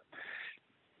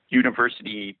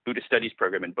University Buddhist Studies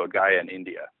program in Bodh Gaya in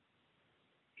India.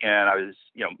 And I was,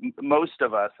 most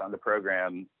of us on the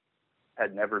program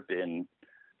had never been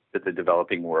to the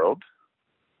developing world.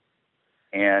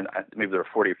 and maybe there were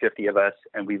 40 or 50 of us,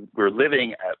 and we were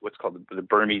living at what's called the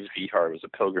Burmese Vihar. It was a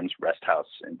pilgrim's rest house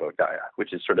in Bodh Gaya,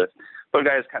 which is Bodh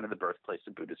Gaya is kind of the birthplace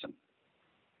of Buddhism.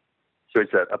 So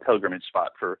it's a pilgrimage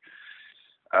spot for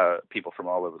people from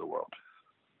all over the world.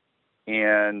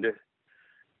 And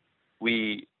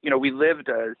we lived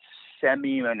a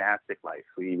semi-monastic life.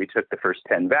 We took the first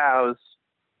 10 vows,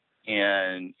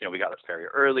 and, we got up very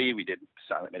early. We did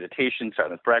silent meditation,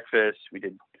 silent breakfast. We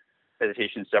did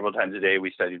meditation several times a day.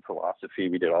 We studied philosophy.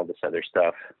 We did all this other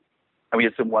stuff. And we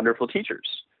had some wonderful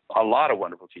teachers, a lot of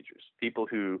wonderful teachers, people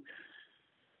who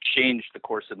changed the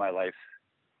course of my life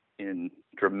in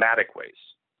dramatic ways.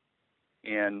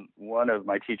 And one of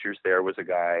my teachers there was a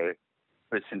guy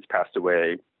who has since passed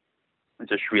away.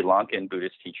 It's a Sri Lankan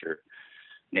Buddhist teacher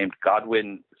named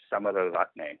Godwin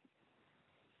Samararatne.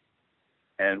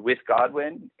 And with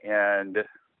Godwin and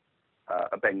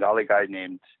a Bengali guy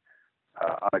named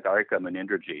Anagarika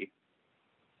Munindraji,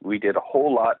 we did a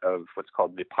whole lot of what's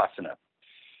called Vipassana.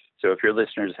 So if your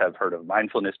listeners have heard of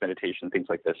mindfulness meditation, things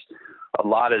like this, a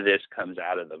lot of this comes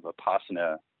out of the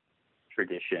Vipassana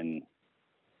tradition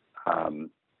of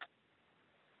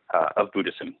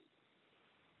Buddhism.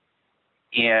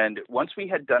 And once we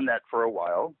had done that for a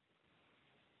while,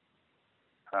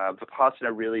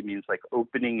 Vipassana really means like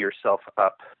opening yourself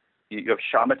up. You have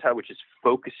shamatha, which is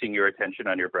focusing your attention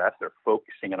on your breath, or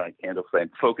focusing it on a candle flame,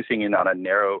 focusing in on a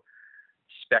narrow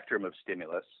spectrum of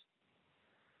stimulus.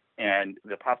 And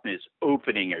Vipassana is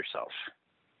opening yourself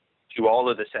to all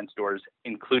of the sense doors,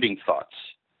 including thoughts.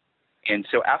 And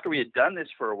so after we had done this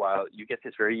for a while, you get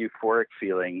this very euphoric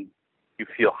feeling. You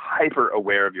feel hyper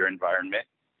aware of your environment.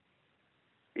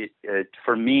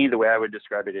 For me, the way I would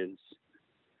describe it is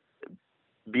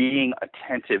being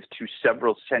attentive to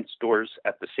several sense doors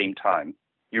at the same time.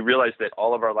 You realize that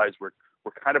all of our lives, we're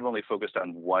kind of only focused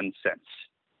on one sense,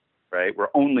 right? We're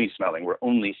only smelling, we're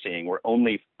only seeing, we're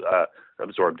only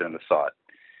absorbed in the thought.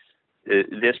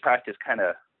 This practice kind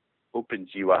of opens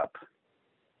you up.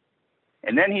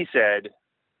 And then he said,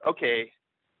 okay,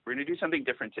 we're going to do something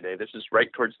different today. This is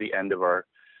right towards the end of our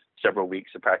several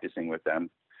weeks of practicing with them.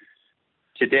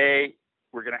 Today,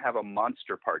 we're going to have a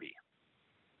monster party.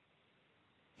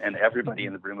 And everybody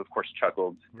in the room, of course,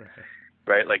 chuckled,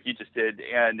 right? Like you just did.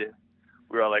 And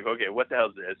we were all like, okay, what the hell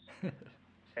is this?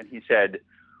 And he said,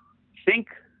 think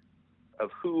of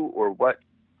who or what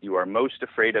you are most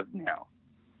afraid of now.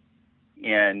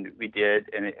 And we did.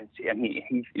 And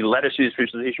he led us through this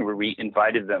visualization where we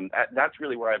invited them. That's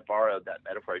really where I borrowed that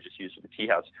metaphor I just used for the tea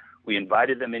house. We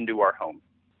invited them into our home.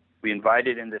 We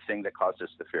invited in the thing that caused us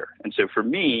the fear. And so for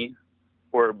me,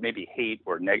 or maybe hate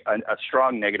or a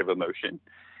strong negative emotion,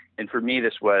 and for me,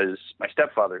 this was my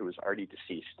stepfather, who was already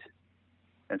deceased.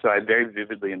 And so I very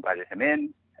vividly invited him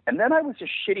in. And then I was a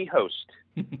shitty host.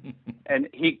 and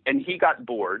he got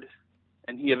bored,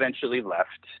 and he eventually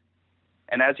left.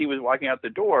 And as he was walking out the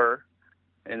door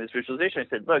in this visualization, I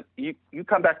said, look, you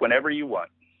come back whenever you want.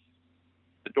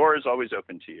 The door is always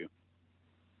open to you.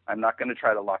 I'm not going to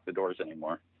try to lock the doors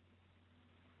anymore.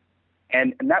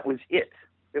 And that was it.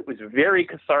 It was very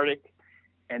cathartic.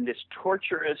 And this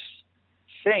torturous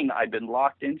thing I'd been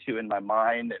locked into in my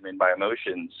mind and in my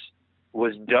emotions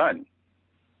was done,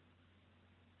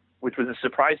 which was a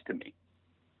surprise to me.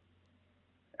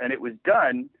 And it was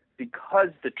done because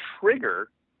the trigger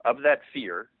of that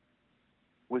fear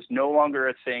was no longer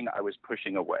a thing I was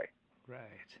pushing away.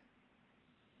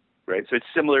 Right. So it's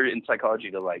similar in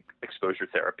psychology to like exposure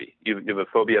therapy. You have a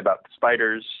phobia about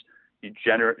spiders. You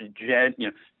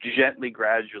gently,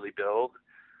 gradually build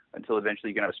until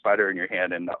eventually you can have a spider in your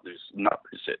hand and not lose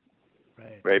it.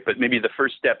 Right. But maybe the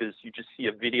first step is you just see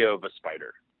a video of a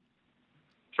spider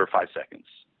for 5 seconds.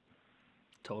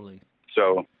 Totally.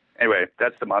 So anyway,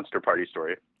 that's the monster party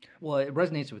story. Well, it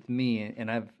resonates with me, and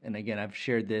I've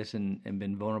shared this and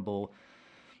been vulnerable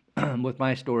with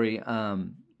my story.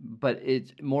 But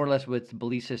it's more or less with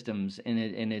belief systems, and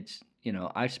it's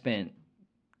I spent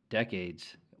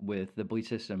decades with the belief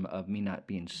system of me not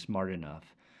being smart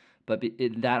enough. But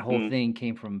that whole thing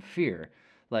came from fear.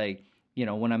 Like,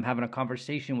 when I'm having a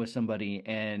conversation with somebody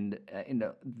and,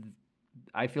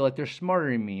 I feel like they're smarter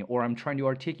than me, or I'm trying to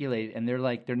articulate and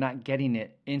they're not getting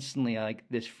it instantly. Like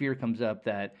this fear comes up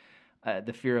that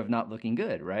the fear of not looking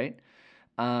good. Right.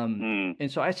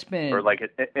 And so I spent. Or like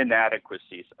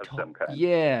inadequacies of some kind.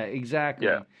 Yeah, exactly.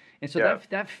 Yeah. And so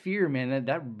that fear, man,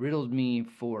 that riddled me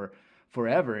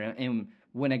forever. And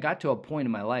when I got to a point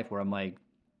in my life where I'm like,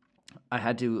 I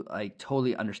had to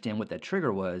totally understand what that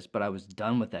trigger was, but I was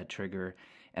done with that trigger,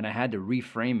 and I had to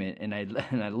reframe it. And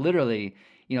I literally,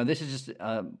 this is just,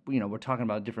 we're talking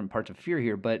about different parts of fear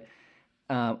here, but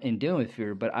in dealing with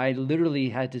fear, but I literally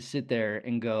had to sit there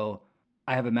and go,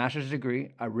 I have a master's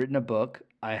degree. I've written a book.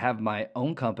 I have my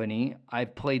own company.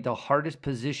 I've played the hardest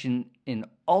position in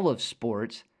all of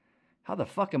sports. How the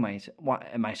fuck am I? Why,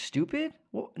 am I stupid?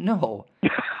 Well, no.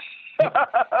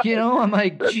 I'm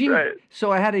like, gee. Right.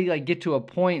 So I had to like get to a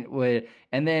point where,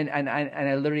 and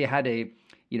I literally had a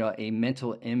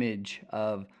mental image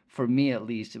of, for me at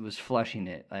least, it was flushing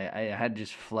it. I had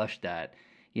just flushed that,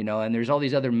 and there's all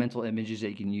these other mental images that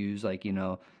you can use, like,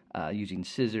 using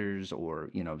scissors, or,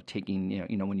 taking,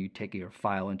 when you take your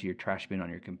file into your trash bin on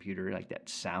your computer, like that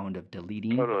sound of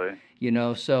deleting, Totally.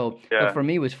 So, Yeah. But for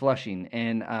me it was flushing.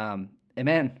 And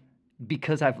man,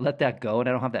 because I've let that go and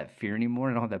I don't have that fear anymore,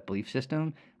 I don't have that belief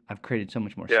system, I've created so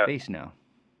much more space now.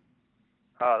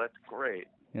 Oh, that's great.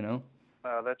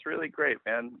 That's really great,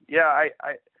 man. Yeah,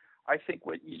 I think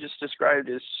what you just described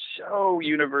is so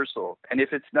universal. And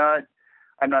if it's not,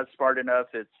 I'm not smart enough,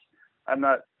 I'm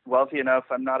not wealthy enough,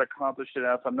 I'm not accomplished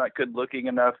enough, I'm not good looking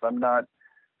enough, I'm not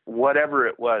whatever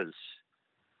it was,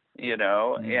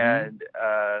 Mm-hmm. And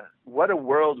what a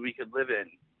world we could live in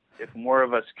if more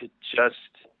of us could just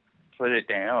put it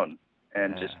down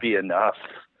and just be enough,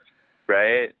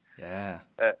 right? Yeah.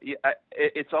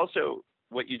 It's also,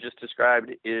 what you just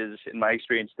described is, in my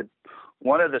experience,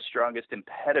 one of the strongest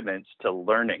impediments to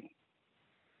learning.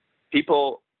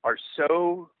 People are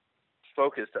so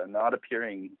focused on not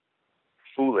appearing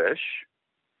foolish,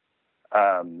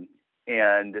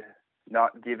 and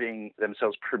not giving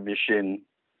themselves permission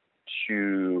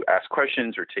to ask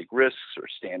questions or take risks or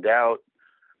stand out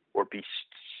or be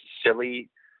silly.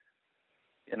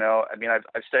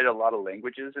 I've studied a lot of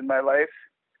languages in my life,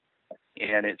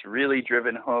 and it's really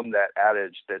driven home that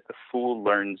adage that the fool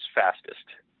learns fastest.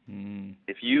 Mm.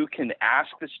 If you can ask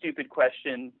the stupid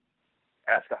question,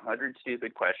 ask 100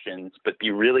 stupid questions, but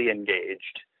be really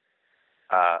engaged,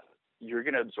 you're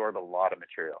going to absorb a lot of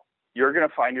material. You're going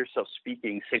to find yourself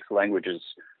speaking 6 languages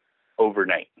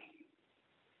overnight.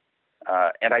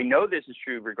 And I know this is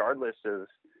true regardless of,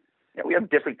 we have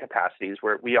different capacities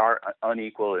where we are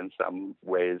unequal in some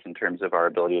ways in terms of our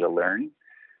ability to learn.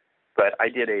 But I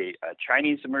did a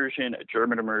Chinese immersion, a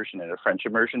German immersion, and a French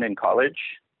immersion in college.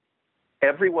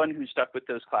 Everyone who stuck with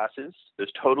those classes,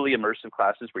 those totally immersive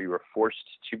classes where you were forced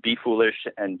to be foolish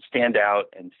and stand out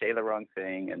and say the wrong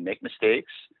thing and make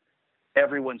mistakes,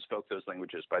 everyone spoke those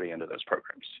languages by the end of those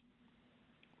programs.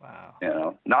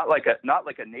 Wow. Not like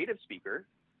a native speaker,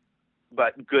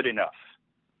 but good enough.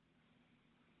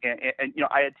 And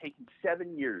I had taken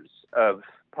 7 years of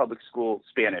public school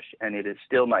Spanish, and it is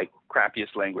still my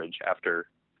crappiest language after,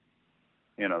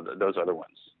 those other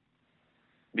ones,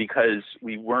 because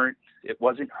it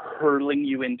wasn't hurling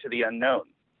you into the unknown,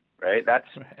 right? That's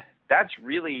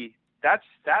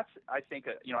I think,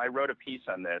 I wrote a piece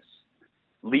on this,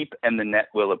 leap and the net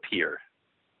will appear,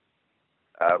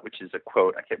 which is a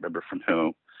quote, I can't remember from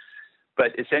whom,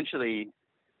 but essentially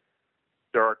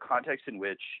there are contexts in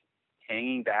which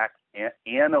hanging back,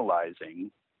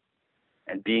 analyzing,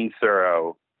 and being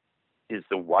thorough is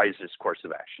the wisest course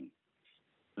of action.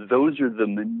 Those are the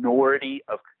minority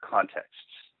of contexts.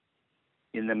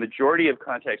 In the majority of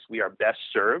contexts, we are best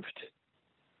served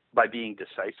by being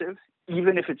decisive,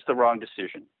 even if it's the wrong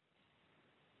decision,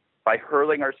 by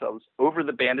hurling ourselves over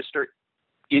the banister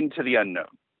into the unknown.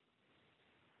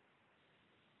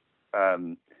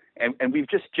 And we've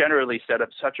just generally set up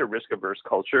such a risk-averse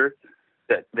culture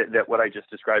that what I just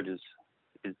described is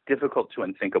difficult to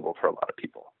unthinkable for a lot of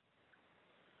people.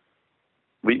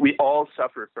 We all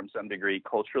suffer from some degree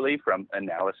culturally from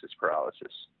analysis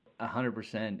paralysis.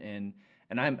 100%.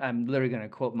 And I'm literally going to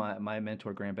quote my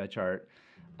mentor, Grant Betchart,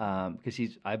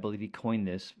 because I believe he coined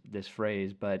this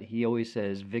phrase, but he always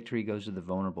says victory goes to the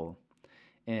vulnerable.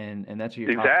 And that's what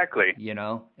you're exactly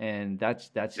talking, and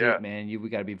that's it, man. We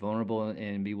got to be vulnerable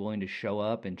and be willing to show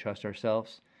up and trust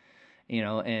ourselves,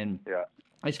 and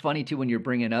it's funny too when you're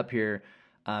bringing up here,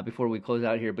 before we close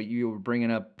out here, but you were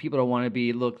bringing up people don't want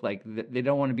to look like they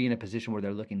don't want to be in a position where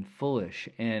they're looking foolish.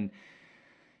 And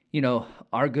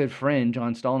our good friend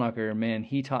John Stallnacher, man,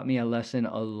 he taught me a lesson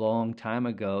a long time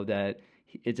ago that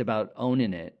it's about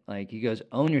owning it. Like, he goes,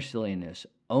 own your silliness,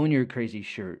 own your crazy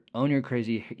shirt, own your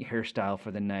crazy hairstyle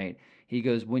for the night. He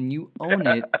goes, when you own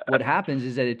it, what happens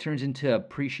is that it turns into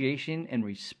appreciation and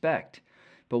respect.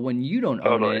 But when you don't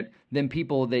own it, then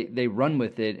people, they run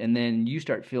with it, and then you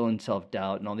start feeling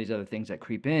self-doubt and all these other things that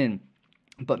creep in.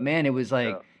 But man, it was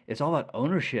like, it's all about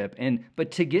ownership.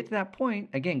 But to get to that point,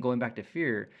 again, going back to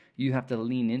fear, you have to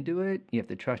lean into it. You have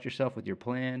to trust yourself with your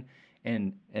plan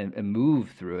and move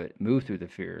through it, move through the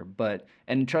fear.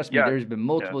 And trust me, there's been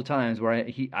multiple times where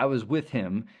I was with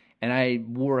him and I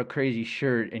wore a crazy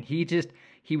shirt, and he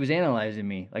was analyzing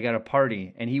me like at a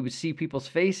party, and he would see people's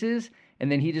faces,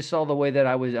 and then he just saw the way that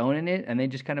I was owning it, and they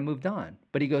just kind of moved on.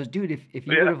 But he goes, dude, if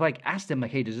you would have like asked them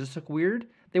like, hey, does this look weird?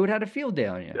 They would have had a field day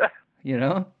on you, you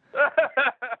know?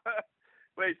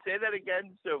 Wait, say that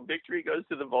again. So victory goes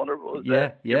to the vulnerable. Is Yeah,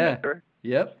 that your yeah, mentor?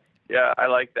 yep. Yeah, I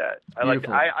like that.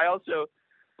 Beautiful. I also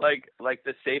like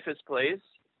the safest place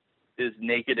is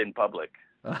naked in public.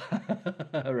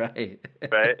 Right.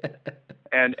 Right.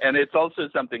 And it's also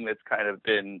something that's kind of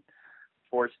been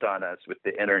forced on us with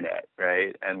the internet,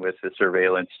 right? And with the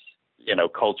surveillance,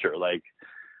 culture. Like,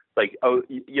 oh,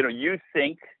 you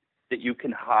think that you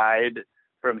can hide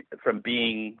from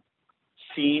being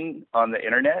seen on the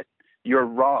internet. You're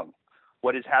wrong.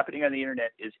 What is happening on the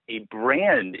internet is a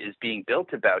brand is being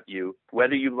built about you,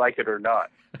 whether you like it or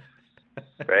not.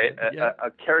 Right? Yeah.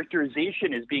 A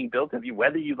characterization is being built of you,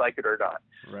 whether you like it or not.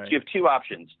 Right. So you have two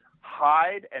options: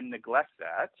 hide and neglect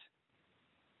that,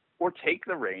 or take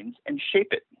the reins and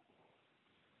shape it.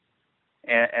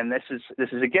 And this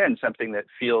is again something that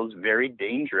feels very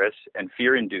dangerous and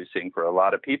fear-inducing for a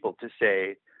lot of people to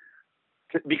say,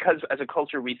 because as a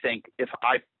culture we think if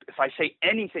I say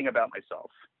anything about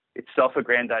myself, it's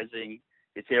self-aggrandizing,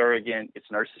 it's arrogant, it's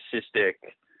narcissistic.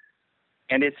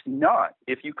 And it's not.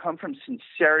 If you come from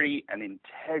sincerity and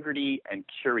integrity and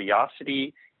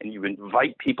curiosity and you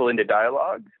invite people into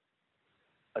dialogue,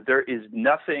 there is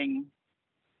nothing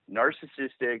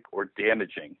narcissistic or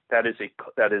damaging. That is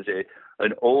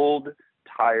an old,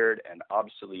 tired, and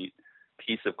obsolete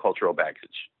piece of cultural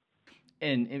baggage.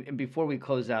 And before we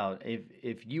close out,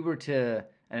 if you were to,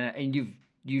 and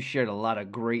you shared a lot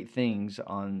of great things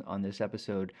on this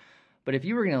episode, but if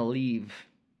you were going to leave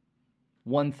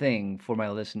one thing for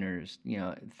my listeners,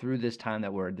 through this time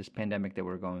this pandemic that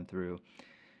we're going through,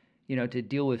 to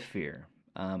deal with fear.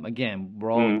 Again, we're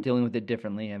all dealing with it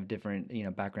differently, have different,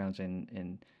 backgrounds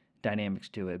and dynamics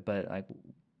to it. But like,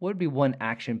 what would be one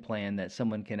action plan that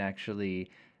someone can actually,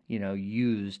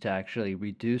 use to actually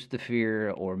reduce the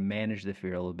fear or manage the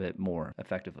fear a little bit more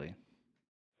effectively?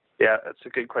 Yeah, that's a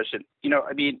good question.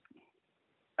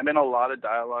 I'm in a lot of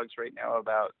dialogues right now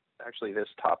about actually this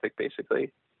topic,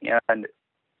 basically. And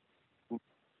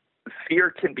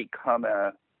fear can become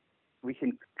we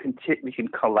can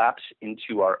collapse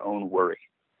into our own worry.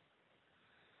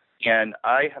 And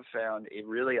I have found a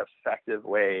really effective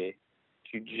way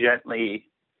to gently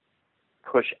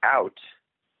push out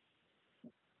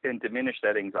and diminish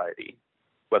that anxiety,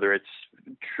 whether it's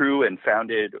true and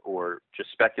founded or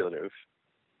just speculative,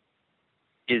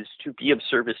 is to be of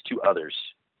service to others.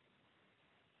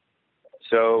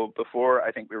 So before,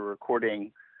 I think we were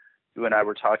recording, you and I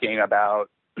were talking about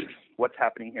what's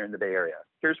happening here in the Bay Area.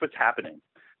 Here's what's happening.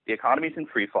 The economy's in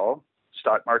free fall.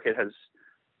 Stock market has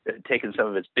taken some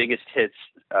of its biggest hits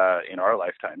in our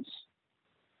lifetimes.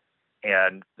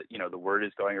 And, the word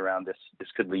is going around this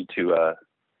could lead to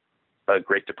a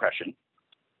Great Depression.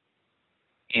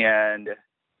 And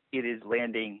it is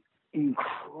landing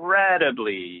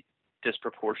incredibly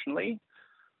disproportionately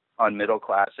on middle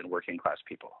class and working class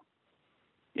people.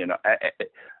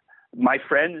 My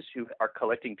friends who are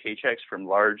collecting paychecks from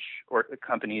large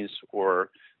companies or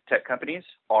tech companies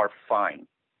are fine.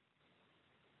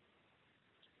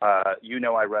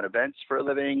 I run events for a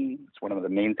living. It's one of the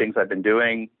main things I've been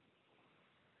doing.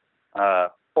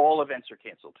 All events are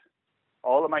canceled.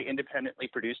 All of my independently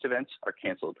produced events are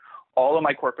canceled. All of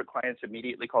my corporate clients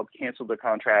immediately canceled their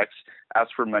contracts,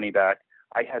 asked for money back.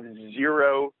 I have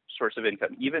zero source of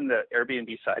income. Even the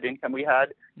Airbnb side income we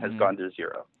had has gone to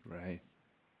zero. Right.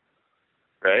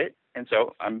 And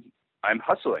so I'm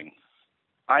hustling.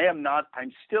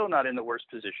 I'm still not in the worst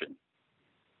position.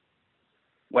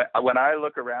 When I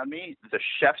look around me, the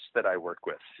chefs that I work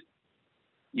with,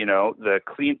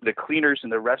 the cleaners in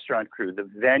the restaurant crew, the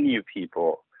venue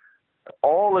people,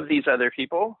 all of these other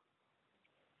people,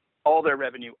 all their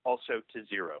revenue also to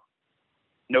zero.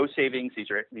 No savings.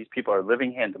 These people are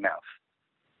living hand to mouth.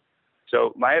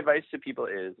 So my advice to people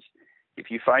is, if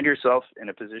you find yourself in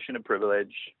a position of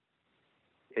privilege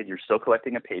and you're still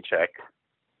collecting a paycheck,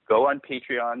 go on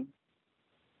Patreon,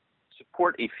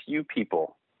 support a few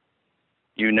people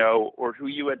or who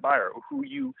you admire, or who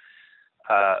you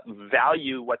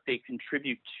value what they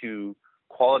contribute to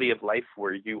quality of life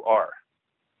where you are.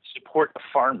 Support a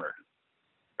farmer,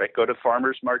 right? Go to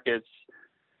farmers markets.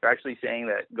 They're actually saying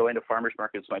that going to farmers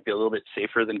markets might be a little bit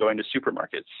safer than going to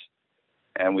supermarkets.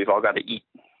 And we've all got to eat.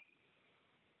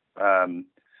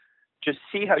 Just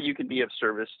see how you can be of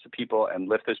service to people and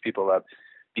lift those people up,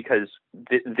 because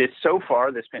this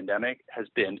pandemic has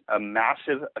been a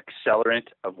massive accelerant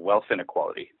of wealth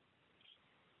inequality.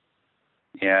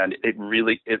 And it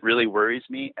really worries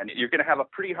me. And you're going to have a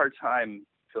pretty hard time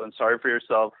feeling sorry for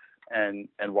yourself and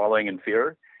wallowing in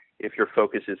fear if your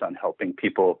focus is on helping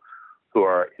people who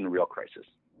are in real crisis.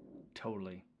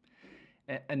 Totally.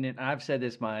 And then I've said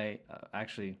this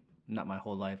actually not my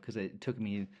whole life, because it took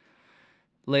me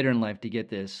later in life to get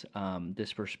this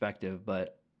perspective.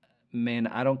 But man,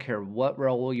 I don't care what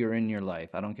role you're in your life.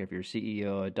 I don't care if you're a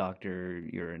CEO, a doctor,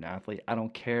 you're an athlete. I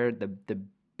don't care. The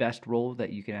best role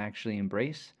that you can actually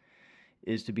embrace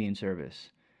is to be in service.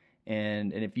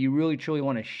 And if you really truly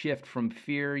want to shift from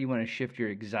fear, you want to shift your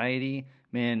anxiety,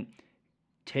 man,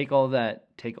 take all that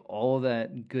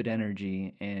good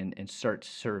energy and start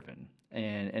serving.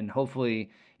 And hopefully,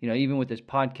 even with this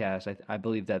podcast, I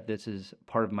believe that this is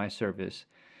part of my service,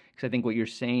 because I think what you're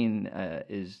saying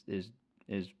is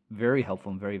very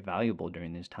helpful and very valuable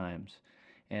during these times.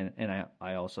 And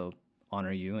I also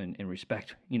honor you and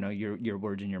respect, your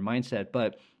words and your mindset.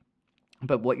 But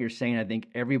what you're saying, I think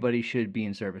everybody should be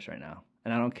in service right now.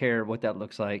 And I don't care what that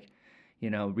looks like.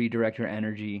 Redirect your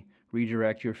energy,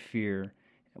 redirect your fear.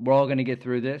 We're all going to get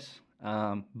through this.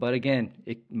 But again,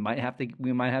 we might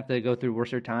have to go through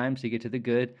worser times to get to the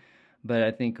good. But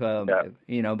I think, but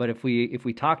if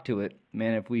we talk to it,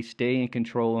 man, if we stay in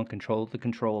control and control the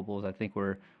controllables, I think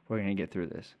we're going to get through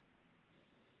this.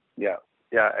 Yeah,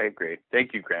 I agree.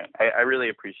 Thank you, Grant. I really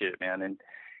appreciate it, man. And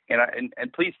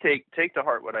please take to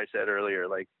heart what I said earlier.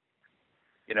 Like,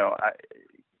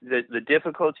 the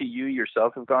difficulty you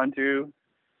yourself have gone through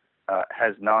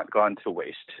has not gone to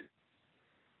waste.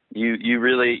 You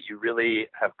really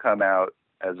have come out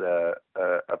as a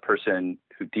person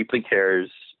who deeply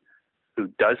cares, who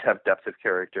does have depth of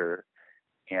character,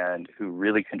 and who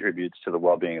really contributes to the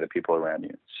well-being of the people around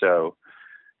you. So,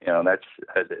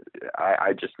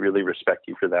 I just really respect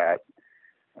you for that.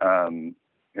 And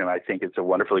I think it's a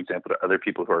wonderful example to other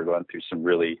people who are going through some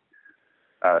really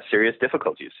serious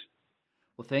difficulties.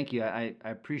 Well, thank you. I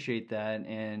appreciate that.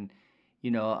 And,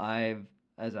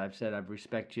 as I've said, I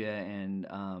respect you, and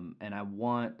I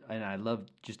love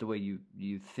just the way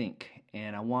you think.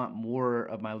 And I want more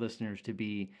of my listeners to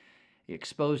be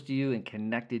exposed to you and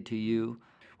connected to you.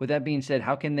 With that being said,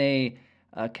 how can they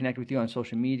connect with you on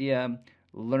social media,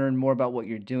 learn more about what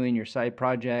you're doing, your side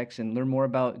projects, and learn more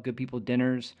about Good People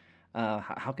Dinners?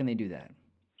 How can they do that?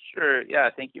 Sure.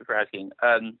 Yeah. Thank you for asking.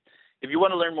 If you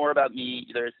want to learn more about me,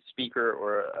 either as a speaker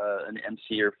or an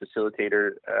MC or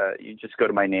facilitator, you just go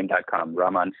to myname.com,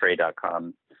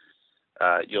 ramanfrey.com.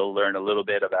 You'll learn a little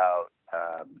bit about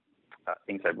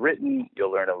things I've written.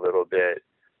 You'll learn a little bit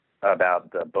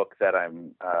about the book that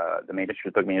the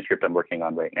manuscript I'm working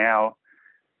on right now.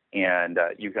 And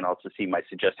you can also see my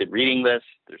suggested reading list.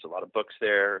 There's a lot of books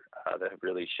there that have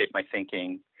really shaped my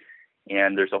thinking.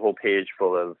 And there's a whole page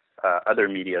full of other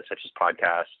media, such as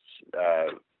podcasts,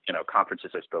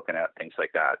 conferences I've spoken at, things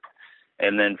like that.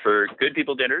 And then for Good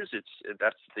People Dinners,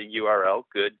 that's the URL,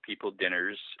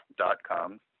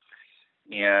 goodpeopledinners.com.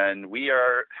 And we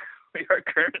are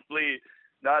currently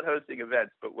not hosting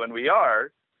events, but when we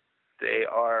are, they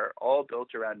are all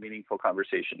built around meaningful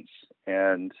conversations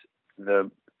and the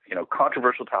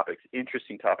controversial topics,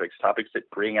 interesting topics that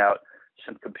bring out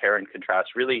some compare and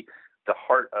contrast, really the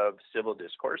heart of civil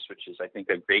discourse, which is, I think,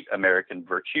 a great American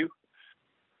virtue.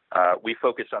 We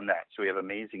focus on that. So we have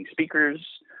amazing speakers.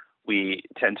 We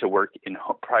tend to work in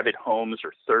private homes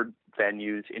or third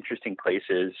venues, interesting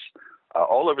places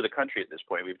all over the country at this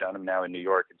point. We've done them now in New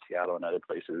York and Seattle and other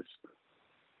places.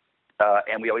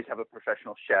 And we always have a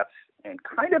professional chef and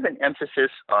kind of an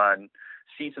emphasis on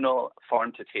seasonal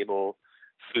farm-to-table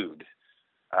food.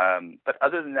 But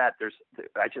other than that,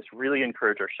 I just really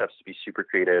encourage our chefs to be super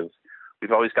creative.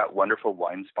 We've always got wonderful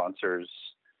wine sponsors.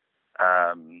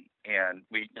 And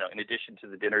we, in addition to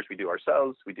the dinners we do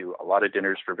ourselves, we do a lot of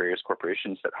dinners for various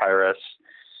corporations that hire us.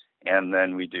 And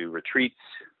then we do retreats.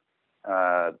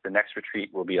 The next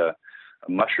retreat will be a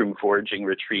mushroom foraging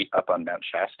retreat up on Mount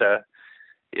Shasta,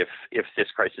 if this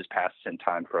crisis passes in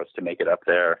time for us to make it up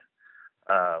there.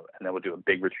 And then we'll do a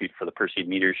big retreat for the Perseid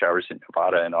meteor showers in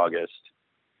Nevada in August.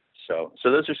 So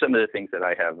those are some of the things that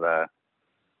I have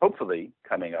hopefully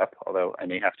coming up, although I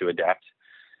may have to adapt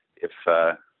if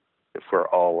we're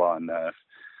all on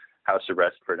house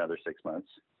arrest for another 6 months.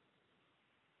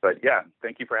 But yeah,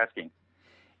 thank you for asking.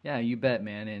 Yeah, you bet,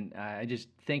 man. And I just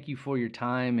thank you for your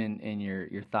time and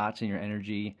your thoughts and your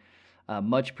energy.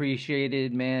 Much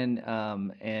appreciated, man.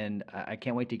 And I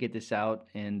can't wait to get this out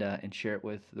and share it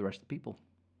with the rest of the people.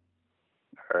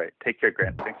 All right. Take care,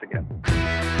 Grant. Thanks again.